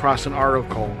comes across an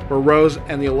article where Rose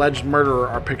and the alleged murderer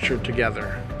are pictured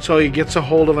together. So he gets a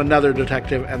hold of another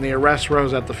detective and they arrest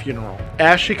Rose at the funeral.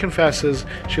 As she confesses,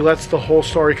 she lets the whole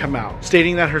story come out,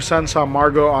 stating that her son saw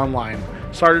Margot online,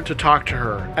 started to talk to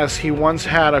her, as he once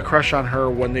had a crush on her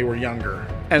when they were younger.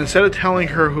 And instead of telling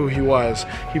her who he was,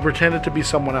 he pretended to be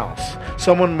someone else,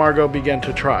 someone Margot began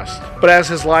to trust. But as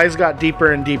his lies got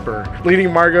deeper and deeper,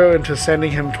 leading Margot into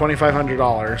sending him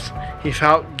 $2,500, he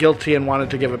felt guilty and wanted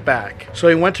to give it back. So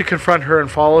he went to confront her and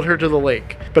followed her to the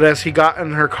lake. But as he got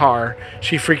in her car,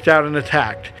 she freaked out and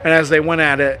attacked. And as they went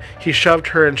at it, he shoved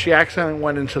her and she accidentally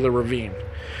went into the ravine.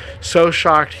 So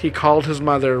shocked, he called his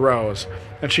mother, Rose,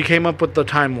 and she came up with the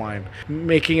timeline,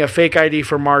 making a fake ID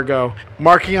for Margot,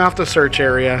 marking off the search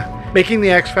area, making the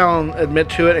ex-felon admit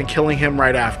to it and killing him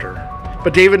right after.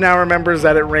 But David now remembers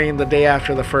that it rained the day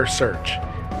after the first search,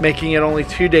 making it only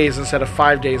 2 days instead of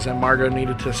 5 days that Margot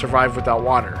needed to survive without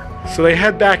water. So they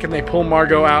head back and they pull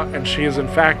Margot out, and she is in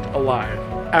fact alive.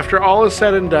 After all is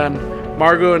said and done,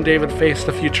 Margot and David face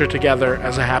the future together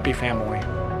as a happy family.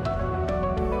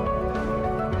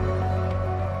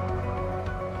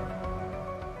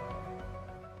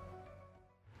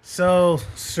 So,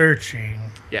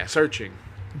 searching. Yeah, searching.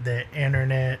 The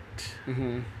internet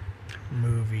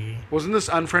movie. Wasn't this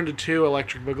Unfriended 2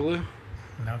 Electric Boogaloo?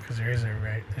 No, because there's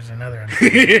another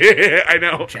I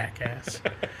know. Jackass. It's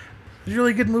a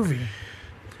really good movie.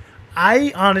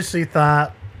 I honestly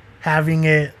thought having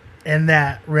it in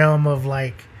that realm of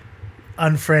like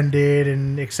Unfriended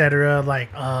and etc. Like,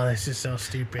 oh, this is so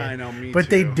stupid. I know, me but too.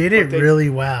 they did it really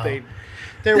well.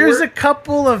 There's a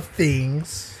couple of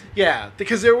things. Yeah,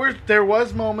 because there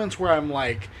was moments where I'm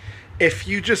like, if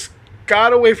you just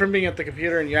got away from being at the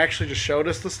computer and you actually just showed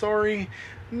us the story,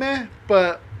 meh.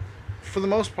 But for the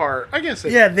most part, I guess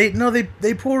they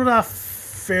pulled it off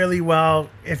fairly well.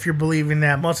 If you're believing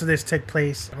that most of this took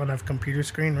place on a computer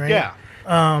screen, right?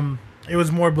 Yeah. It was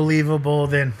more believable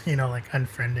than like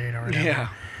Unfriended or whatever. Yeah.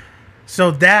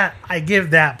 So that I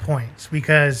give that points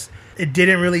because it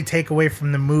didn't really take away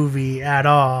from the movie at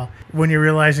all when you're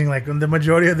realizing like the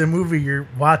majority of the movie you're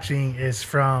watching is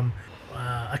from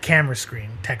a camera screen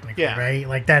technically, right?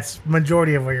 Like that's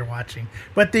majority of what you're watching.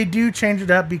 But they do change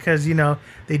it up because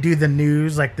they do the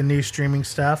news, like the news streaming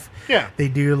stuff. Yeah. They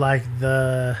do like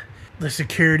the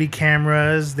security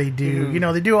cameras. They do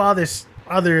they do all this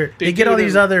other they get all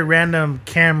these other random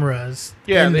cameras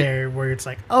in there where it's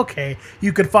like, okay,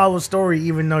 you could follow a story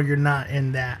even though you're not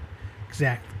in that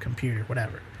exact computer,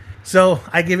 whatever. So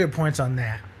I give it points on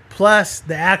that. Plus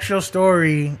the actual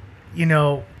story,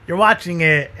 you're watching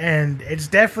it and it's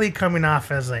definitely coming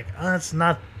off as like, oh, it's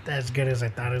not as good as I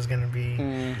thought it was gonna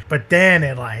be. But then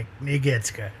it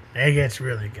gets good. It gets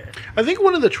really good. I think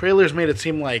one of the trailers made it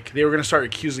seem like they were going to start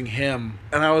accusing him,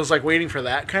 and I was like waiting for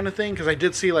that kind of thing because I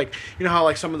did see like how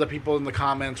like some of the people in the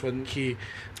comments when he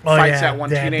fights that one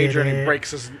teenager and he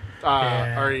breaks his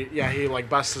he like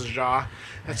busts his jaw.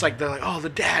 It's like they're like, oh, the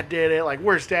dad did it. Like,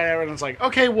 worst dad ever. And it's like,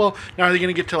 okay, well, now are they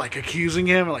going to get to like accusing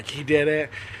him like he did it?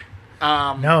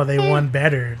 No, they won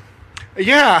better.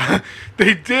 Yeah,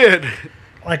 they did.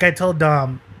 Like I told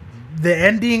Dom, the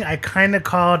ending I kind of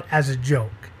called as a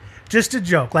joke. Just a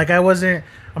joke. Like I'm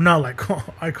not like, oh,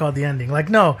 I called the ending. Like,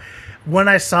 no. When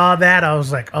I saw that, I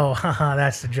was like, oh, haha,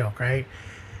 that's the joke, right?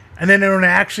 And then when I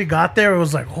actually got there, it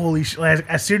was like, holy shit.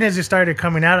 As soon as it started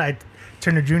coming out, I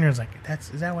turned to Junior and was like,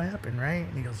 is that what happened, right?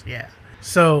 And he goes, yeah.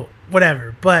 So,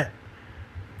 whatever. But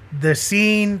the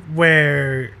scene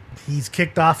where he's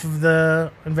kicked off of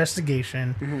the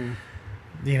investigation,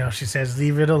 she says,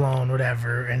 leave it alone,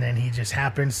 whatever. And then he just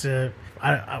happens to...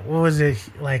 what was it?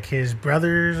 Like his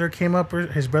brother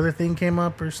thing came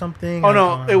up or something? Oh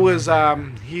no, it was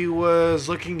he was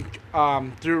looking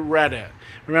through Reddit,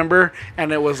 remember?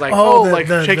 And it was like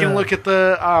taking a look at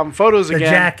the photos again. The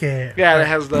jacket, yeah, it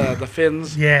has the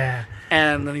fins. Yeah,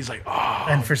 and then he's like, oh,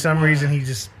 and for some reason he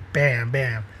just bam,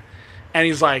 and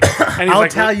he's like, I'll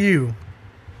tell you,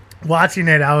 watching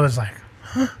it, I was like,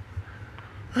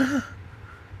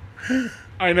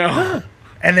 I know.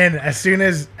 And then as soon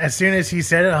as he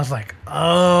said it, I was like,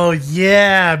 oh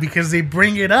yeah, because they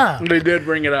bring it up. They did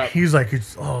bring it up. He's like,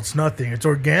 it's nothing. It's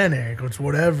organic. It's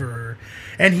whatever.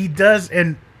 And he does.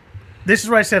 And this is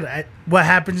where I said what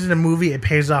happens in the movie, it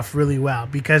pays off really well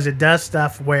because it does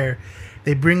stuff where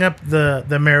they bring up the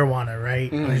marijuana,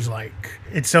 right? And he's like,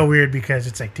 it's so weird because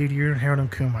it's like, dude, you're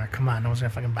Harold Kumar. Come on, no one's gonna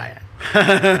fucking buy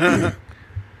it.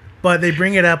 But they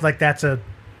bring it up like that's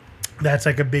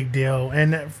like a big deal.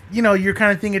 And, you're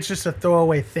kind of thinking it's just a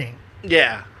throwaway thing.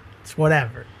 Yeah. It's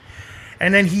whatever.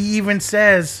 And then he even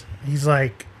says, he's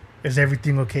like, is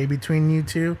everything okay between you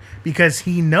two? Because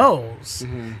he knows.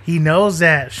 He knows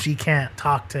that she can't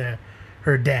talk to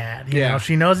her dad. You know,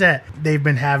 she knows that they've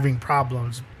been having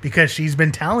problems because she's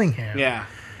been telling him. Yeah.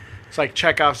 It's like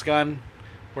Chekhov's gun,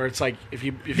 where it's like, if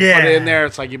you put it in there,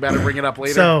 it's like, you better bring it up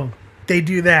later. So they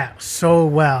do that so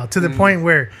well to the point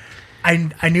where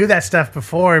I knew that stuff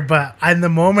before, but in the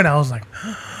moment I was like,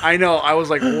 I know. I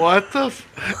was like, what the?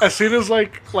 As soon as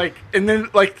like, and then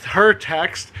like her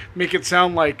text make it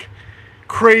sound like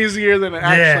crazier than it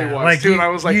actually was. Like too. And I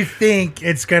was like, you think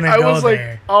it's gonna go there? I was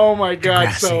like, oh my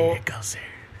god! So it goes there.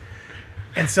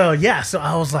 And so so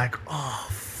I was like, oh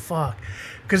fuck,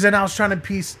 because then I was trying to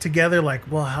piece together like,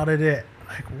 well, how did it?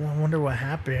 Like, well, I wonder what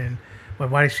happened.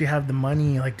 Why did she have the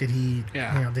money? Like, did he,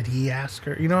 did he ask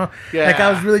her? Like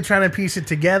I was really trying to piece it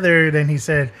together. Then he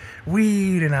said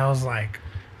weed, and I was like,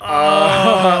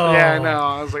 oh, yeah, no.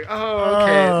 I was like, oh,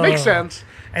 okay, makes sense.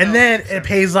 And then it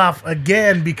pays off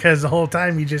again because the whole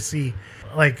time you just see,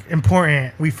 like,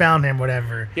 important. We found him,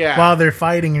 whatever. Yeah. While they're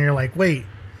fighting, and you're like, wait,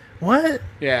 what?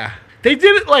 Yeah. They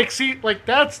did it like, see, like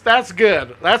that's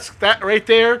good. That's that right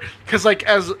there. Because like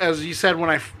as you said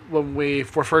when we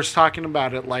were first talking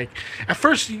about it, like at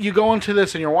first you go into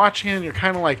this and you're watching it and you're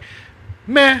kind of like,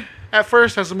 meh. At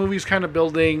first, as the movie's kind of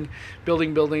building,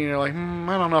 and you're like,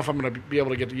 I don't know if I'm going to be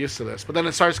able to get used to this. But then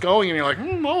it starts going, and you're like,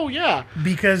 oh yeah.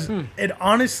 Because it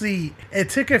honestly, it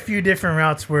took a few different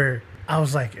routes where I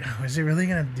was like, oh, is it really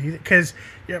going to do that? Because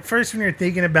at first, when you're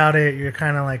thinking about it, you're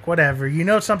kind of like, whatever. You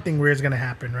know something weird's going to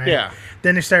happen, right? Yeah.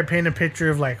 Then they start painting a picture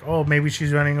of like, oh, maybe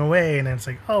she's running away. And then it's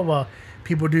like, oh, well,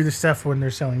 people do this stuff when they're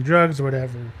selling drugs or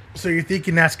whatever. So you're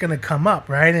thinking that's going to come up,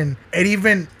 right? And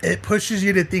it pushes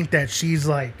you to think that she's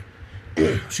like,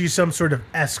 she's some sort of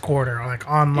escort or like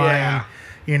online,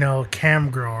 cam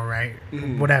girl, right?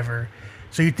 Mm-hmm. Whatever.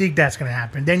 So you think that's going to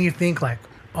happen. Then you think like,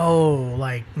 oh,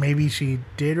 like maybe she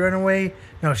did run away.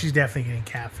 No, she's definitely getting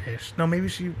catfished. No, maybe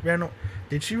she ran away.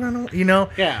 Did she run away?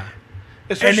 Yeah.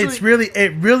 Especially,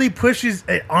 and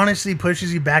it honestly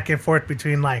pushes you back and forth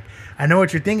between like, I know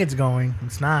what you think it's going.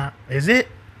 It's not. Is it?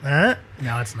 No,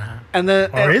 it's not.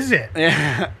 Is it?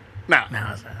 Yeah. No,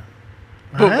 it's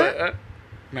not.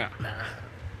 No.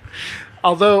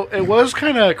 Although it was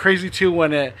kind of crazy too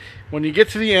when you get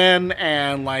to the end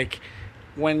and like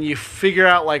when you figure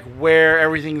out like where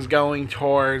everything's going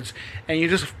towards and you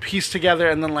just piece together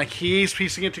and then like he's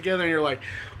piecing it together and you're like,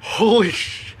 holy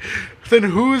then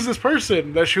who is this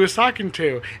person that she was talking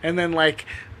to? And then like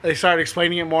they started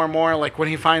explaining it more and more. Like when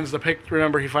he finds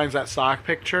remember he finds that stock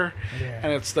picture,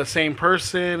 and it's the same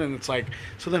person, and it's like,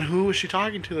 so then who was she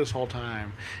talking to this whole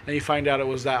time? And you find out it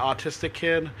was that autistic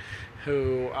kid,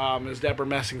 who is Deborah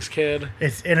Messing's kid.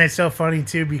 It's so funny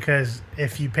too because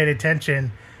if you paid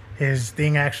attention, his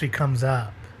thing actually comes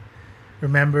up.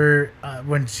 remember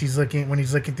when he's looking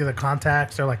through the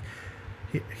contacts, or like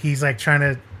he's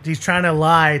trying to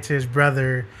lie to his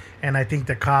brother, and I think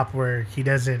the cop where he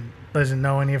doesn't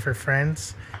know any of her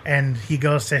friends, and he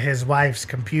goes to his wife's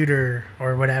computer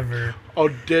or whatever. Oh,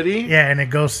 did he? Yeah, and it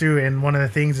goes through, and one of the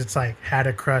things it's like had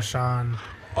a crush on.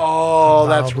 Oh,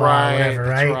 blah, that's blah, right. whatever,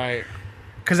 That's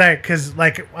right. Because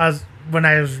when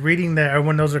I was reading or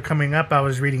when those are coming up, I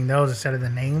was reading those instead of the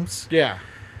names. Yeah.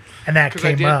 And that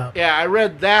came up. Yeah, I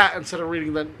read that instead of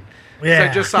reading the. Yeah.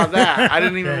 I just saw that. I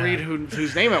didn't even read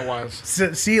whose name it was.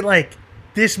 So, see, like,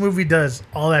 this movie does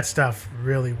all that stuff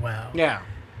really well. Yeah.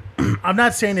 I'm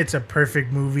not saying it's a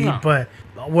perfect movie, but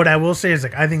what I will say is,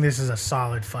 like, I think this is a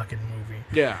solid fucking movie.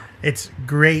 Yeah. It's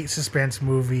great suspense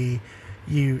movie.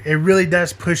 It really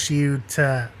does push you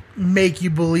to make you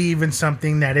believe in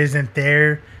something that isn't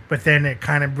there, but then it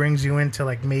kind of brings you into,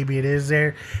 like, maybe it is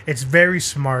there. It's very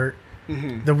smart.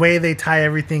 Mm-hmm. The way they tie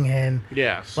everything in.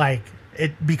 Yes. Like,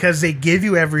 because they give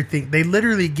you everything. They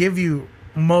literally give you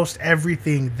most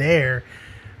everything there,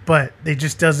 but it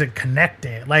just doesn't connect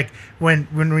it. Like when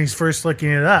he's first looking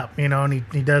it up, and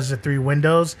he does the 3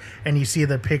 windows, and you see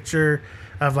the picture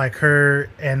of like her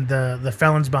and the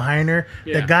felons behind her.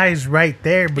 Yeah. The guy's right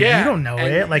there, but you don't know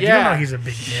it. Like you don't know he's a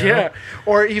big deal. Yeah.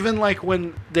 Or even like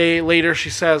when she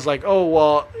says like, oh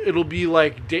well, it'll be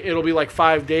like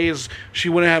 5 days. She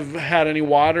wouldn't have had any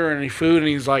water or any food, and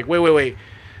he's like, wait.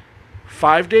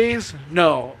 5 days?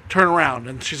 No, turn around.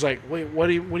 And she's like, wait, what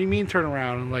do you mean turn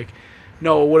around? And like,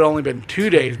 no, it would have only been 2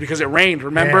 days because it rained,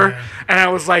 remember? Yeah. And I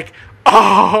was like,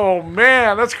 oh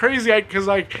man, that's crazy. Because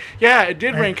it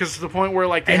did rain, because to the point where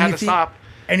like they had to stop.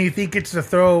 And you think it's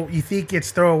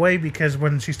throwaway because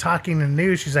when she's talking in the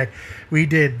news, she's like, we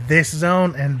did this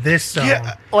zone and this zone.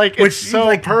 Yeah, like it's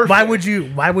so perfect. Why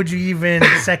would you even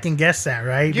second guess that,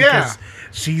 right? Yeah. Because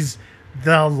she's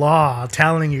the law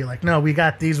telling you like, no, we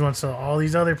got these ones, so all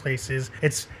these other places,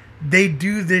 they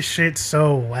do this shit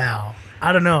so well.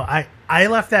 I don't know. I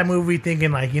left that movie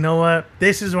thinking like, you know what,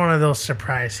 this is one of those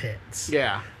surprise hits.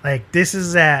 Yeah, like this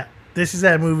is that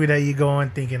movie that you go in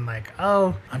thinking like,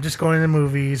 oh, I'm just going to the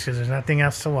movies because there's nothing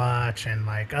else to watch, and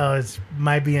like, oh, it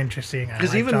might be interesting.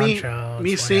 Because even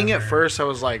me seeing it first, I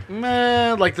was like,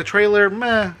 meh, like the trailer,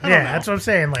 meh. I don't know. That's what I'm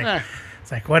saying. Like,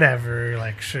 it's like whatever,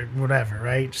 like sure, whatever,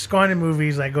 right? Just going to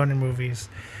movies, like going to movies.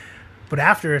 But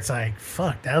after, it's like,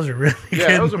 fuck, that was a really good movie. Yeah,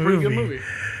 that was a pretty good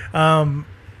movie.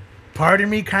 Part of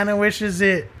me kind of wishes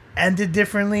it ended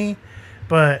differently,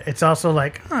 but it's also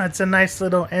like, oh, it's a nice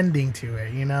little ending to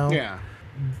it, Yeah.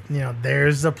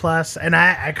 There's the plus. And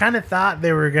I kind of thought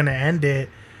they were going to end it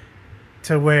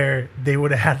to where they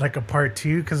would have had like a part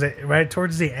 2, because right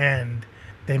towards the end,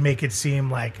 they make it seem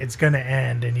like it's going to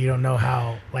end, and you don't know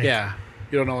how, like... Yeah.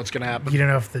 You don't know what's going to happen. You don't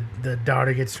know if the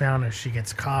daughter gets found or she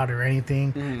gets caught or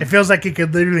anything. Mm. It feels like it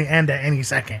could literally end at any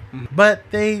second. Mm. But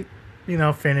they,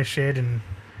 finish it, and...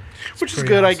 Which is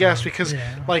good, awesome. I guess, because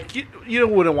like you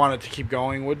wouldn't want it to keep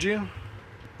going, would you?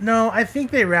 No, I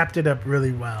think they wrapped it up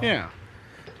really well. Yeah.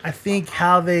 I think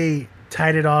how they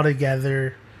tied it all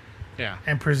together, yeah,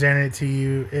 and presented it to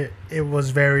you, it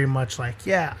was very much like,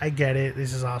 yeah, I get it.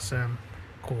 This is awesome,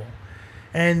 cool,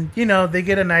 and they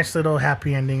get a nice little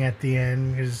happy ending at the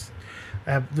end, because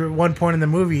at one point in the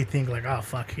movie you think like, oh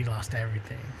fuck, he lost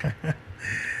everything.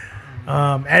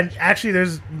 And actually,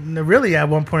 there's really at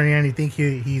one point in the end, you think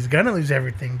he's gonna lose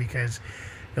everything, because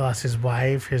he lost his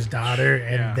wife, his daughter,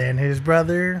 and then his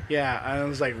brother. Yeah, I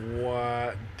was like,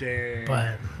 what? Dang.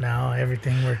 But no,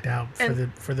 everything worked out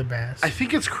for the best. I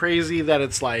think it's crazy that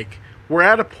it's like we're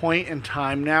at a point in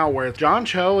time now where John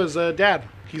Cho is a dad.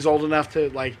 He's old enough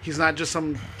to, like, he's not just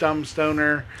some dumb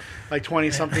stoner, like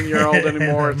 20-something-year-old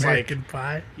anymore. It's American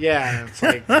Pie. Yeah, it's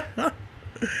like.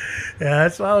 Yeah,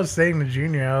 that's what I was saying to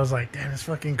Junior. I was like, damn, it's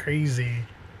fucking crazy.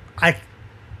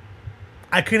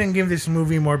 I couldn't give this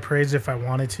movie more praise if I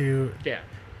wanted to. Yeah.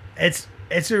 It's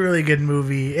a really good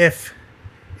movie. If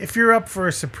you're up for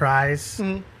a surprise,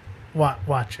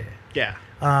 watch it. Yeah.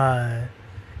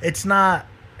 It's not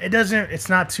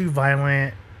too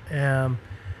violent.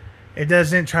 It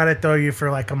doesn't try to throw you for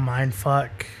like a mind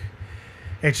fuck.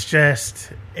 It's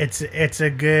just it's a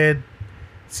good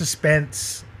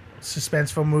suspenseful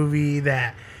movie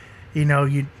that you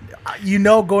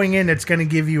know going in it's going to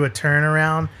give you a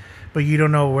turnaround, but you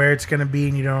don't know where it's going to be,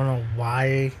 and you don't know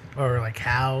why or like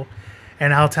how.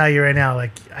 And I'll tell you right now,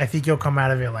 like, I think you'll come out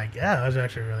of it like, yeah, that was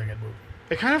actually a really good movie.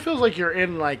 It kind of feels like you're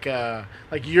in like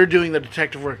you're doing the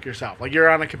detective work yourself. Like you're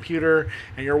on a computer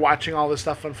and you're watching all this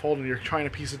stuff unfold and you're trying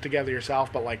to piece it together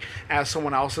yourself, but like as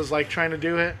someone else is like trying to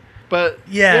do it. But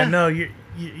yeah. No,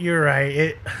 you're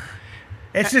right.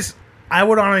 It's just, I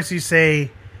would honestly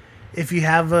say if you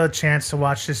have a chance to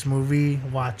watch this movie,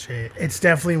 watch it. It's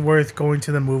definitely worth going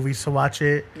to the movies to watch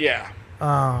it. Yeah.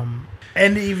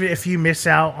 And even if you miss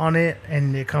out on it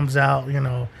and it comes out,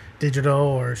 digital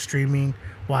or streaming,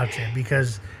 watch it,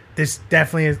 because this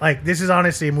definitely is this is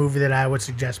honestly a movie that I would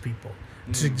suggest people.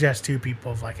 Suggest to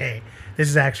people of hey, this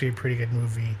is actually a pretty good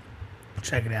movie.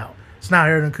 Check it out. It's not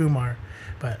Harold and Kumar,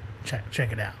 but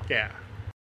check it out. Yeah.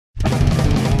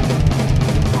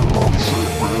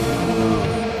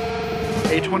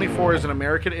 A24 is an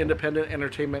American independent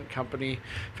entertainment company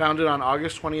founded on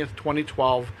August 20th,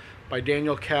 2012 by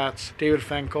Daniel Katz, David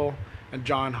Finkel, and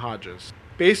John Hodges.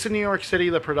 Based in New York City,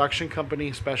 the production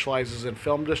company specializes in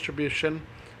film distribution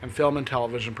and film and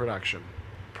television production.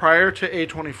 Prior to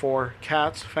A24,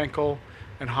 Katz, Finkel,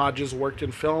 and Hodges worked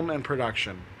in film and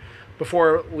production,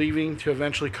 before leaving to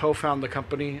eventually co-found the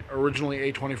company,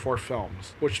 originally A24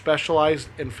 Films, which specialized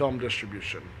in film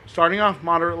distribution. Starting off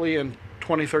moderately in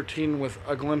 2013 with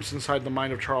A Glimpse Inside the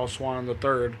Mind of Charles Swan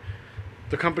III,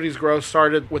 the company's growth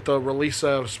started with the release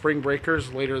of Spring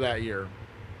Breakers later that year.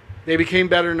 They became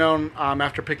better known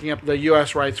after picking up the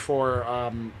U.S. rights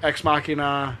for Ex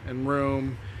Machina and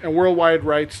Room, and worldwide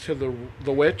rights to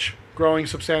The Witch, growing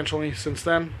substantially since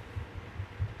then.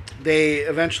 They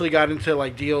eventually got into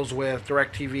deals with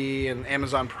DirecTV and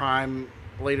Amazon Prime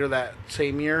later that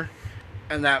same year,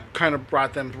 and that kind of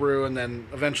brought them through, and then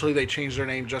eventually they changed their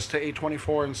name just to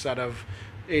A24 instead of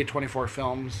A24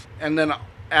 Films. And then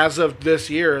as of this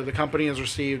year, the company has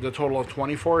received a total of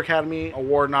 24 Academy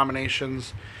Award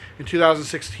nominations. In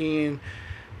 2016,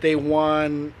 they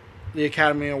won the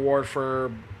Academy Award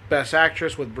for Best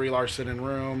Actress with Brie Larson in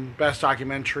Room, Best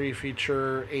Documentary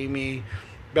Feature, Amy,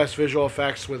 Best Visual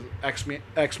Effects with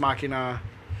Ex Machina.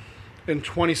 In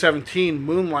 2017,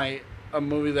 Moonlight, a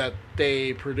movie that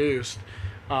they produced,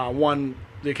 won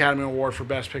the Academy Award for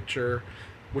Best Picture,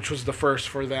 which was the first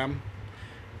for them.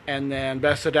 And then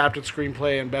Best Adapted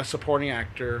Screenplay and Best Supporting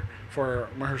Actor for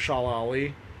Mahershala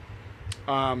Ali.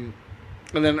 And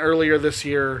then earlier this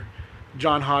year,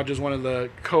 John Hodges, one of the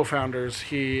co-founders,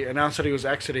 he announced that he was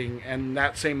exiting, and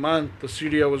that same month, the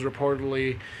studio was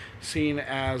reportedly seen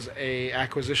as a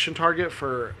acquisition target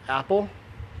for Apple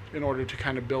in order to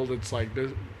kind of build its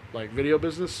video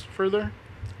business further.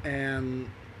 And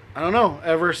I don't know,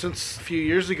 ever since a few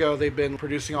years ago, they've been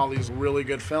producing all these really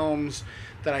good films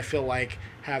that I feel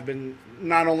have been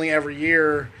not only every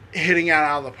year hitting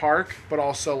out of the park, but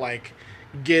also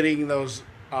getting those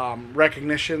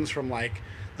recognitions from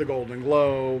the Golden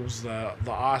Globes, the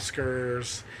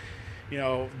Oscars,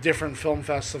 different film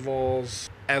festivals,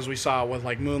 as we saw with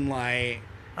Moonlight.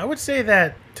 I would say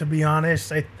that, to be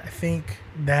honest, I think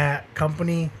that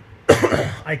company,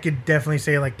 I could definitely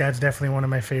say that's definitely one of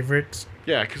my favorites.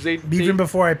 Yeah, because even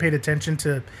before I paid attention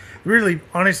to, really,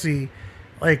 honestly,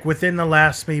 within the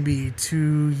last maybe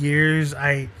 2 years,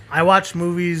 I watch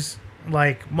movies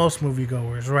like most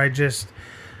moviegoers, where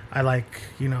I like,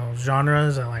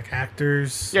 genres, I like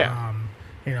actors,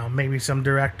 maybe some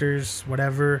directors,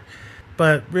 whatever,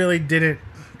 but really didn't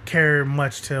care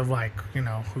much to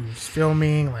who's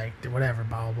filming, whatever,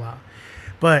 blah, blah, blah.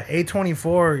 But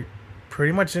A24,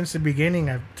 pretty much since the beginning,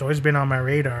 it's always been on my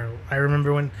radar. I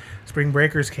remember when Spring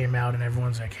Breakers came out and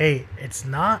everyone's like, hey, it's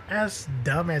not as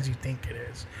dumb as you think it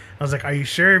is. I was like, are you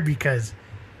sure? Because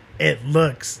it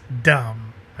looks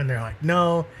dumb. And they're like,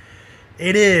 no,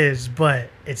 it is, but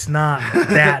it's not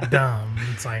that dumb.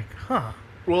 It's huh.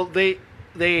 Well,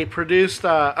 they produced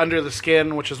Under the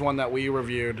Skin, which is one that we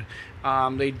reviewed.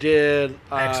 They did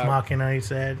Ex Machina, you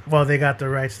said. Well, they got the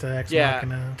rights to Ex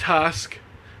Machina. Tusk,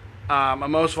 A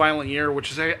Most Violent Year, which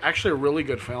is actually a really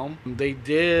good film. They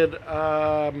did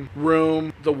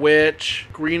Room, The Witch,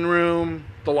 Green Room,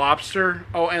 The Lobster.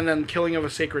 Oh, and then Killing of a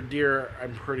Sacred Deer.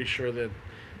 I'm pretty sure that.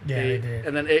 Yeah, they did.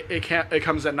 And then it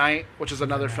Comes at Night, which is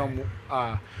another film.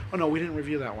 Oh no, we didn't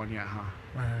review that one yet, huh?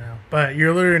 I don't know. But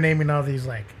you're literally naming all these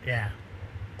of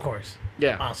course.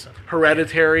 Yeah. Awesome.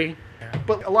 Hereditary. Yeah.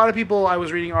 But a lot of people, I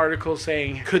was reading articles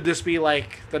saying, could this be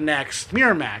the next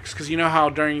Miramax? Because you know how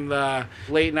during the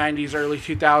late 90s, early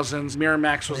 2000s,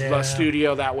 Miramax was the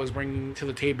studio that was bringing to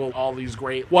the table all these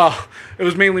great... Well, it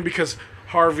was mainly because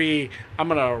Harvey, I'm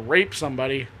going to rape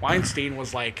somebody. Weinstein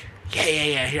was like,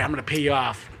 yeah, here, I'm going to pay you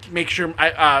off. Make sure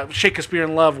Shakespeare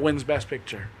in Love wins Best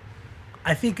Picture.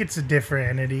 I think it's a different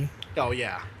entity. Oh,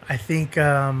 yeah. I think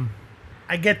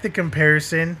I get the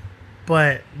comparison,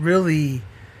 but really,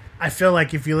 I feel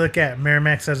like if you look at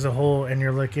Miramax as a whole and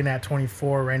you're looking at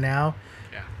 24 right now,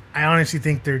 I honestly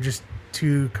think they're just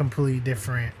two completely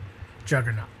different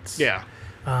juggernauts. Yeah.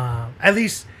 At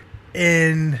least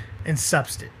in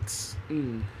substance.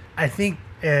 I think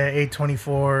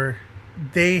A24,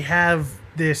 they have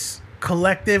this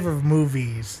collective of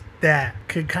movies that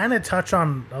could kind of touch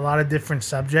on a lot of different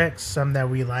subjects, some that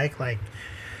we like,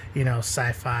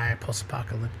 sci-fi,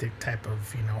 post-apocalyptic type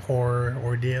of, horror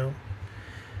ordeal.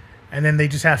 And then they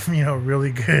just have,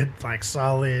 really good,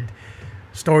 solid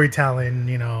storytelling,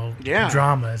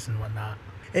 dramas and whatnot.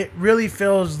 It really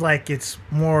feels like it's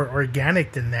more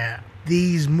organic than that.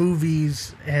 These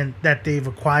movies and that they've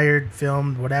acquired,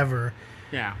 filmed, whatever.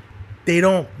 Yeah. They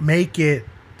don't make it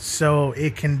so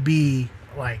it can be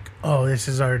like, oh, this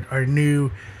is our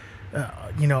new,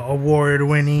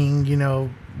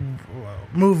 award-winning,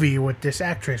 movie with this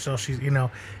actress. So she's,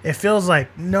 it feels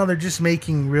like, no, they're just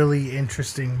making really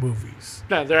interesting movies.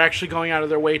 Yeah, they're actually going out of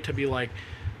their way to be like,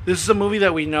 this is a movie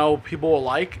that we know people will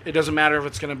like. It doesn't matter if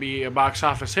it's going to be a box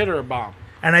office hit or a bomb.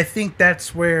 And I think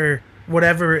that's where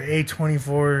whatever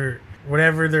A24,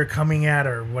 whatever they're coming at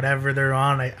or whatever they're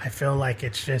on, I feel like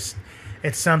it's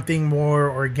something more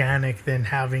organic than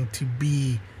having to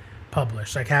be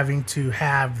published, like having to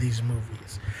have these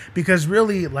movies. Because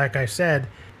really, like I said,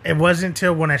 it wasn't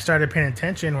until when I started paying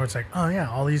attention where it's like, oh yeah,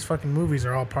 all these fucking movies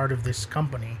are all part of this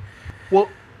company. Well,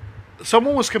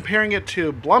 someone was comparing it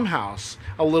to Blumhouse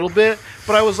a little bit,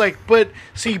 but I was like,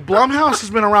 see, Blumhouse has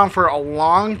been around for a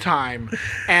long time,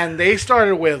 and they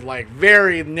started with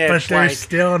very niche. But they're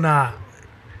still not.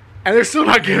 And they're still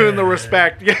not given the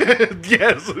respect.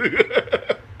 Yes.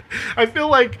 I feel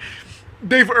like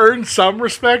they've earned some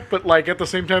respect, but at the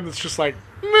same time, it's just like,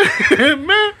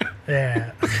 meh.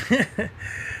 Yeah.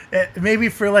 Maybe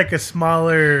for a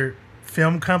smaller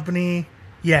film company,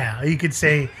 yeah, you could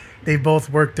say they both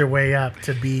worked their way up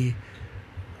to be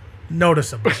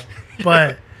noticeable,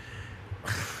 but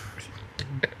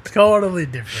totally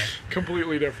different.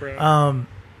 Completely different.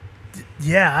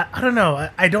 Yeah, I don't know.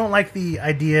 I don't like the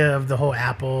idea of the whole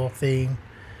Apple thing.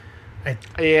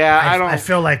 I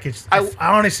feel like it's. I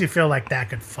honestly feel like that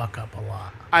could fuck up a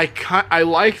lot. I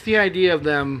like the idea of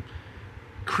them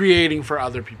creating for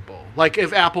other people. Like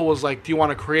if Apple was like, "Do you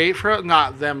want to create for?"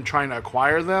 Not them trying to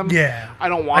acquire them. Yeah, I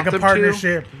don't want like them a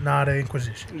partnership, not an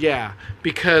acquisition. Yeah,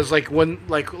 because when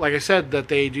like I said that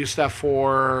they do stuff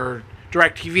for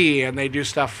DirecTV and they do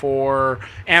stuff for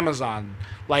Amazon.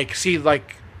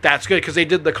 That's good because they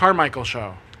did the Carmichael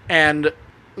show and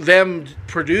them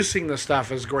producing the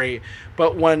stuff is great.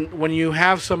 But when you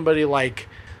have somebody like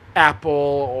Apple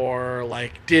or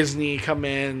like Disney come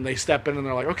in, they step in and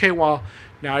they're like, okay, well,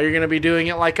 now you're going to be doing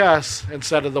it like us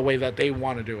instead of the way that they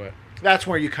want to do it. That's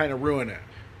where you kind of ruin it.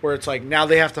 Where it's like now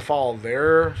they have to follow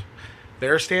their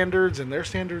standards, and their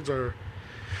standards are...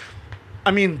 I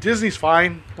mean, Disney's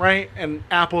fine, right? And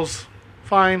Apple's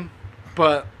fine,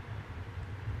 but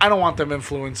I don't want them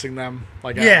influencing them.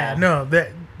 Yeah, no,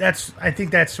 that's. I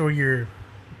think that's where you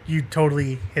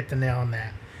totally hit the nail on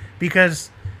that.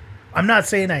 Because I'm not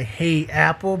saying I hate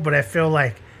Apple, but I feel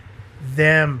like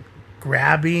them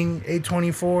grabbing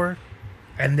A24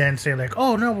 and then saying like,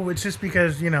 oh no, it's just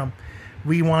because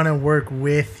we want to work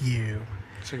with you.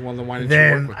 It's like, well, then why didn't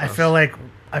you work with us?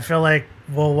 I feel like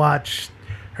we'll watch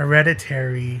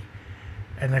Hereditary,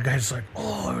 and the guy's like,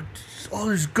 oh,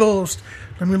 there's ghosts.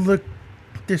 Let me look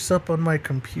this up on my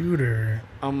computer,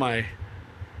 on my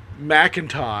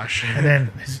Macintosh,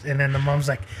 and then the mom's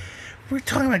like, we're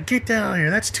talking about, get that out of here.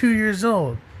 That's 2 years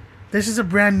old. This is a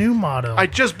brand new model. I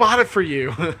just bought it for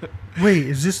you. Wait,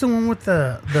 is this the one with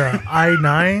the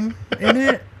i9 in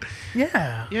it?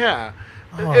 Yeah. Yeah.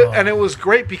 Oh. And it was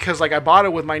great because I bought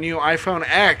it with my new iPhone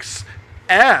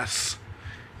XS.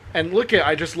 And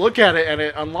I just look at it and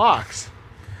it unlocks.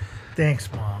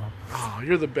 Thanks, Mom. Oh,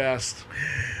 you're the best.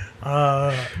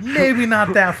 Maybe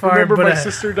not that far. Remember but my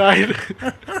sister died?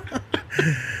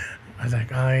 I was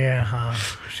like, oh yeah, huh?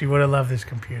 She would have loved this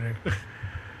computer.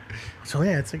 So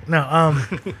yeah, it's like, no,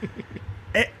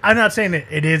 I'm not saying that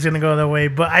it is going to go that way,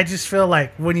 but I just feel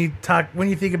like when you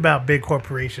think about big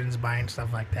corporations buying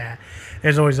stuff like that,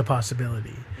 there's always a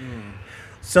possibility.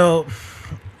 So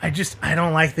I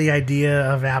don't like the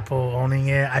idea of Apple owning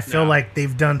it. I feel like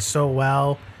they've done so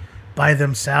well by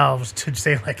themselves to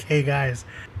say like, hey guys,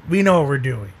 we know what we're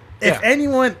doing. Yeah. If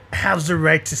anyone has the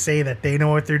right to say that they know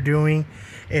what they're doing,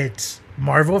 it's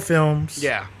Marvel Films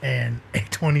and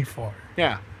A24.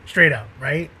 Yeah. Straight up,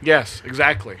 right? Yes,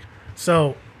 exactly.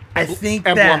 So I think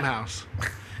and that Blumhouse.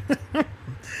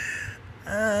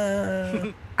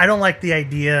 I don't like the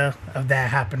idea of that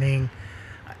happening.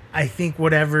 I think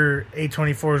whatever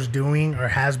A24 is doing or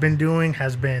has been doing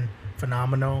has been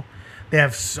phenomenal. They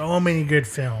have so many good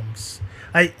films.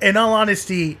 In all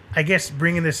honesty, I guess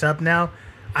bringing this up now,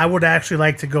 I would actually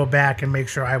like to go back and make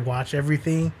sure I watch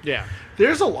everything. Yeah.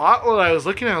 There's a lot when I was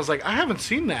looking at it, I was like, I haven't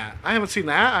seen that. I haven't seen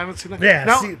that. Yeah,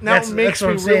 now, see, now it makes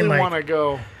me really want to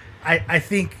go. I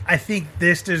think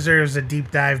this deserves a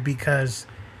deep dive because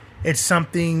it's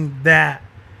something that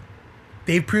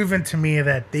they've proven to me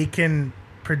that they can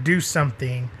produce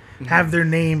something, have their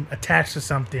name attached to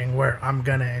something where I'm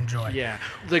gonna enjoy. Yeah,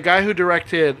 the guy who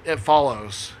directed It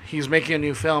Follows, he's making a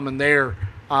new film and they're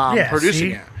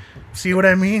producing it. See what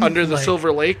I mean? Under the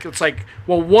Silver Lake, it's like,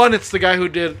 well, one, it's the guy who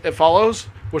did It Follows,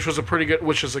 which is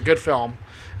a good film,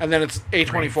 and then it's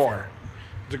A24.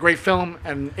 It's a great film,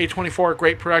 and A24,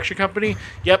 great production company.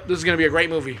 Yep, this is going to be a great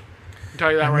movie. I can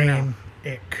tell you that right now.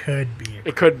 It could be.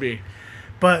 It could be.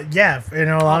 But yeah, in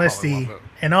all honesty,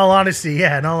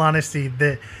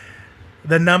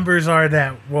 the numbers are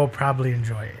that we'll probably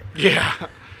enjoy it. Yeah.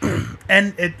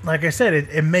 And it, like I said,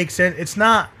 it makes sense. It's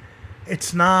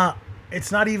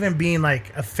not even being like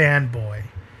a fanboy.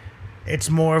 It's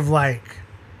more of like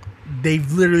they've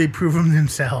literally proven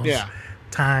themselves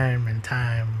time and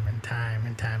time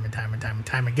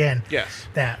again. Yes.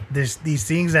 That there's these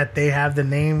things that they have the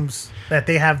names that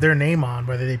they have their name on,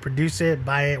 whether they produce it,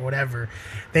 buy it, whatever.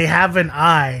 They have an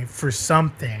eye for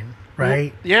something,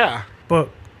 right? Well, yeah. But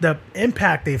the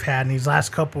impact they've had in these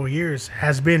last couple of years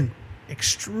has been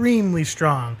extremely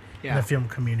strong in the film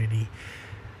community.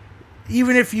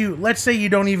 Even if let's say you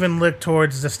don't even look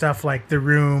towards the stuff like The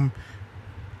Room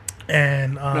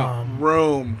and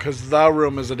Room, because The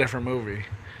Room is a different movie.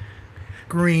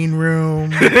 Green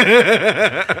Room.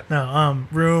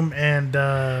 Room and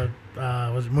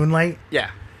was it Moonlight?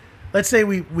 Yeah. Let's say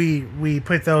we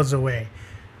put those away.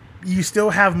 You still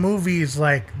have movies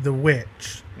like The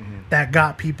Witch that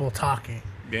got people talking.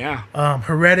 Yeah.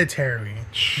 Hereditary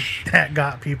that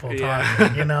got people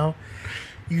talking, you know?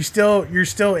 You're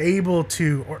still able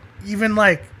to, or even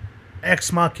like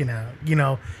Ex Machina, you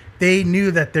know, they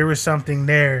knew that there was something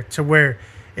there to where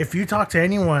if you talk to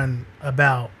anyone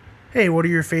about, hey, what are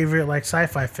your favorite like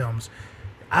sci-fi films?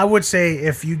 I would say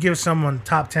if you give someone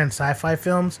top 10 sci-fi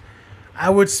films, I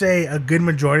would say a good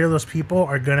majority of those people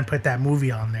are going to put that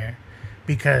movie on there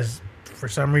because for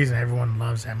some reason everyone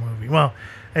loves that movie. Well,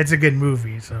 it's a good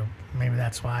movie, so maybe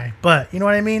that's why. But you know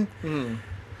what I mean?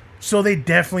 So they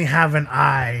definitely have an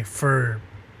eye for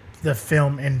the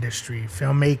film industry,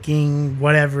 filmmaking,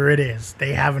 whatever it is.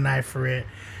 They have an eye for it,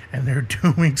 and they're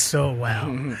doing so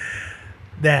well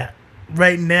that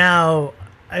right now,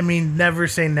 I mean, never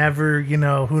say never. You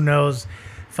know, who knows?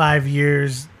 5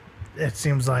 years, it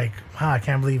seems like, wow, I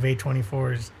can't believe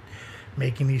A24 is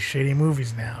making these shitty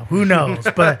movies now. Who knows?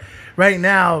 But right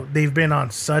now, they've been on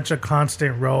such a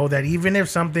constant roll that even if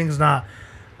something's not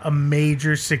a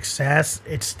major success,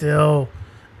 it's still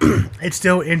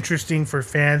interesting for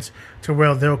fans to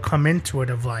where they'll come into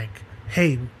it of like,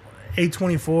 hey,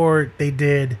 A24, they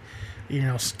did, you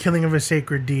know, Killing of a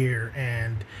Sacred Deer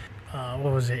and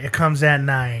what was it? It Comes at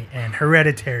Night and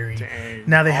Hereditary. Dang.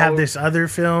 Now they have this other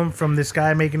film from this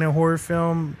guy making a horror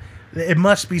film. It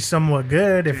must be somewhat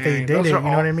good if they did it. You know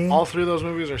what I mean? All three of those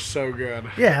movies are so good.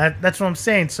 Yeah, that's what I'm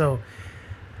saying. So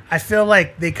I feel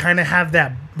like they kind of have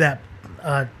that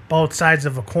both sides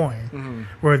of a coin,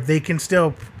 where they can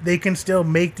still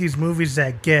make these movies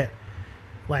that get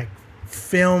like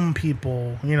film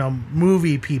people, you know,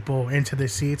 movie people into the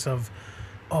seats of,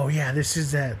 oh yeah, this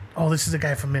is the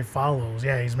guy from It Follows.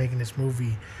 Yeah, he's making this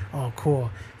movie. Oh, cool.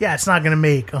 Yeah, it's not gonna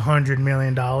make $100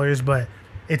 million, but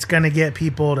it's gonna get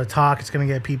people to talk. It's gonna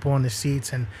get people in the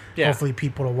seats and hopefully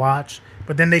people to watch.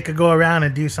 But then they could go around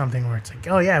and do something where it's like,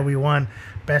 oh yeah, we won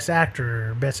Best Actor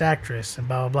or Best Actress and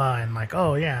blah blah blah, and like,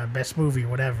 oh yeah, Best Movie,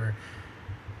 whatever.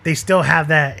 They still have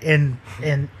that in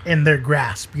their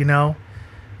grasp, you know,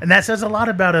 and that says a lot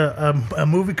about a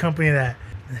movie company that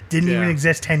didn't even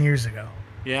exist 10 years ago.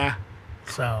 Yeah.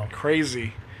 So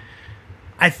crazy.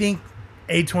 I think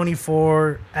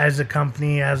A24 as a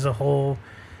company as a whole,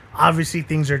 obviously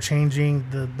things are changing.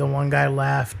 The one guy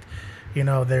left, you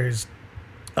know, there's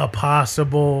a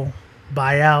possible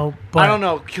buyout, but I don't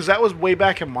know, because that was way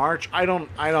back in March. I don't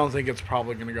think it's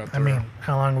probably going to go through. I mean,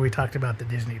 how long have we talked about the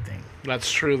Disney thing?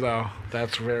 That's true, though.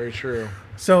 That's very true.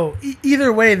 So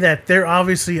either way, that they're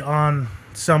obviously on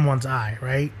someone's eye,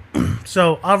 right?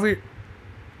 So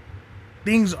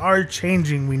things are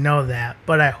changing. We know that,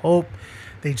 but I hope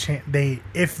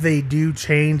if they do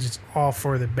change, it's all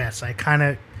for the best. I kind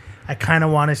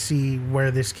of want to see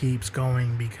where this keeps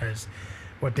going because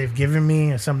what they've given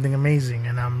me is something amazing,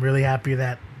 and I'm really happy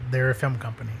that they're a film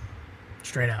company.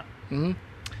 Straight up. Mm-hmm.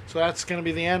 So that's going to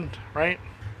be the end, right?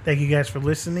 Thank you guys for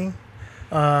listening.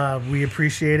 We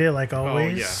appreciate it, like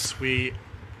always. Oh, yes. We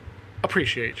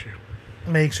appreciate you.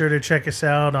 Make sure to check us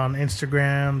out on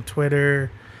Instagram,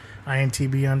 Twitter,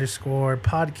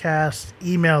 IMTB_podcast.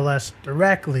 Email us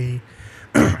directly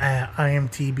at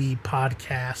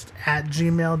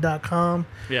imtbpodcast@gmail.com.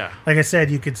 Yeah. Like I said,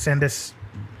 you could send us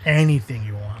anything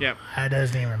you want. Yep. It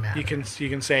doesn't even matter. You can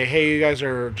say, hey, you guys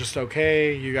are just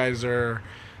okay. You guys are,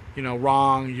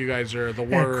 wrong. You guys are the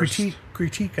worst.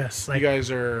 Critique us. You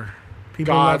guys are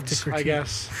people love to gods, critique. I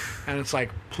guess. And it's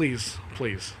like, please.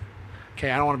 Okay,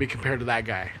 I don't want to be compared to that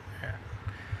guy. Yeah.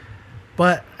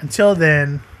 But until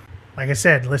then, like I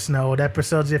said, listen to old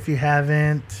episodes if you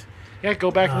haven't. Yeah,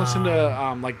 go back and listen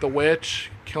to like The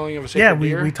Witch, Killing of a Sacred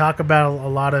Deer. We talk about a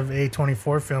lot of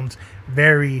A24 films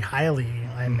very highly,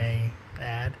 I may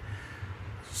add.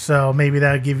 So maybe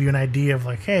that'll give you an idea of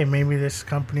like, hey, maybe this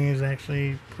company is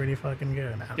actually pretty fucking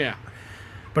good. Yeah.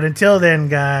 But until then,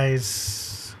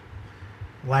 guys,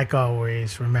 like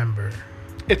always, remember,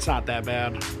 it's not that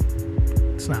bad.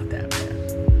 It's not that bad.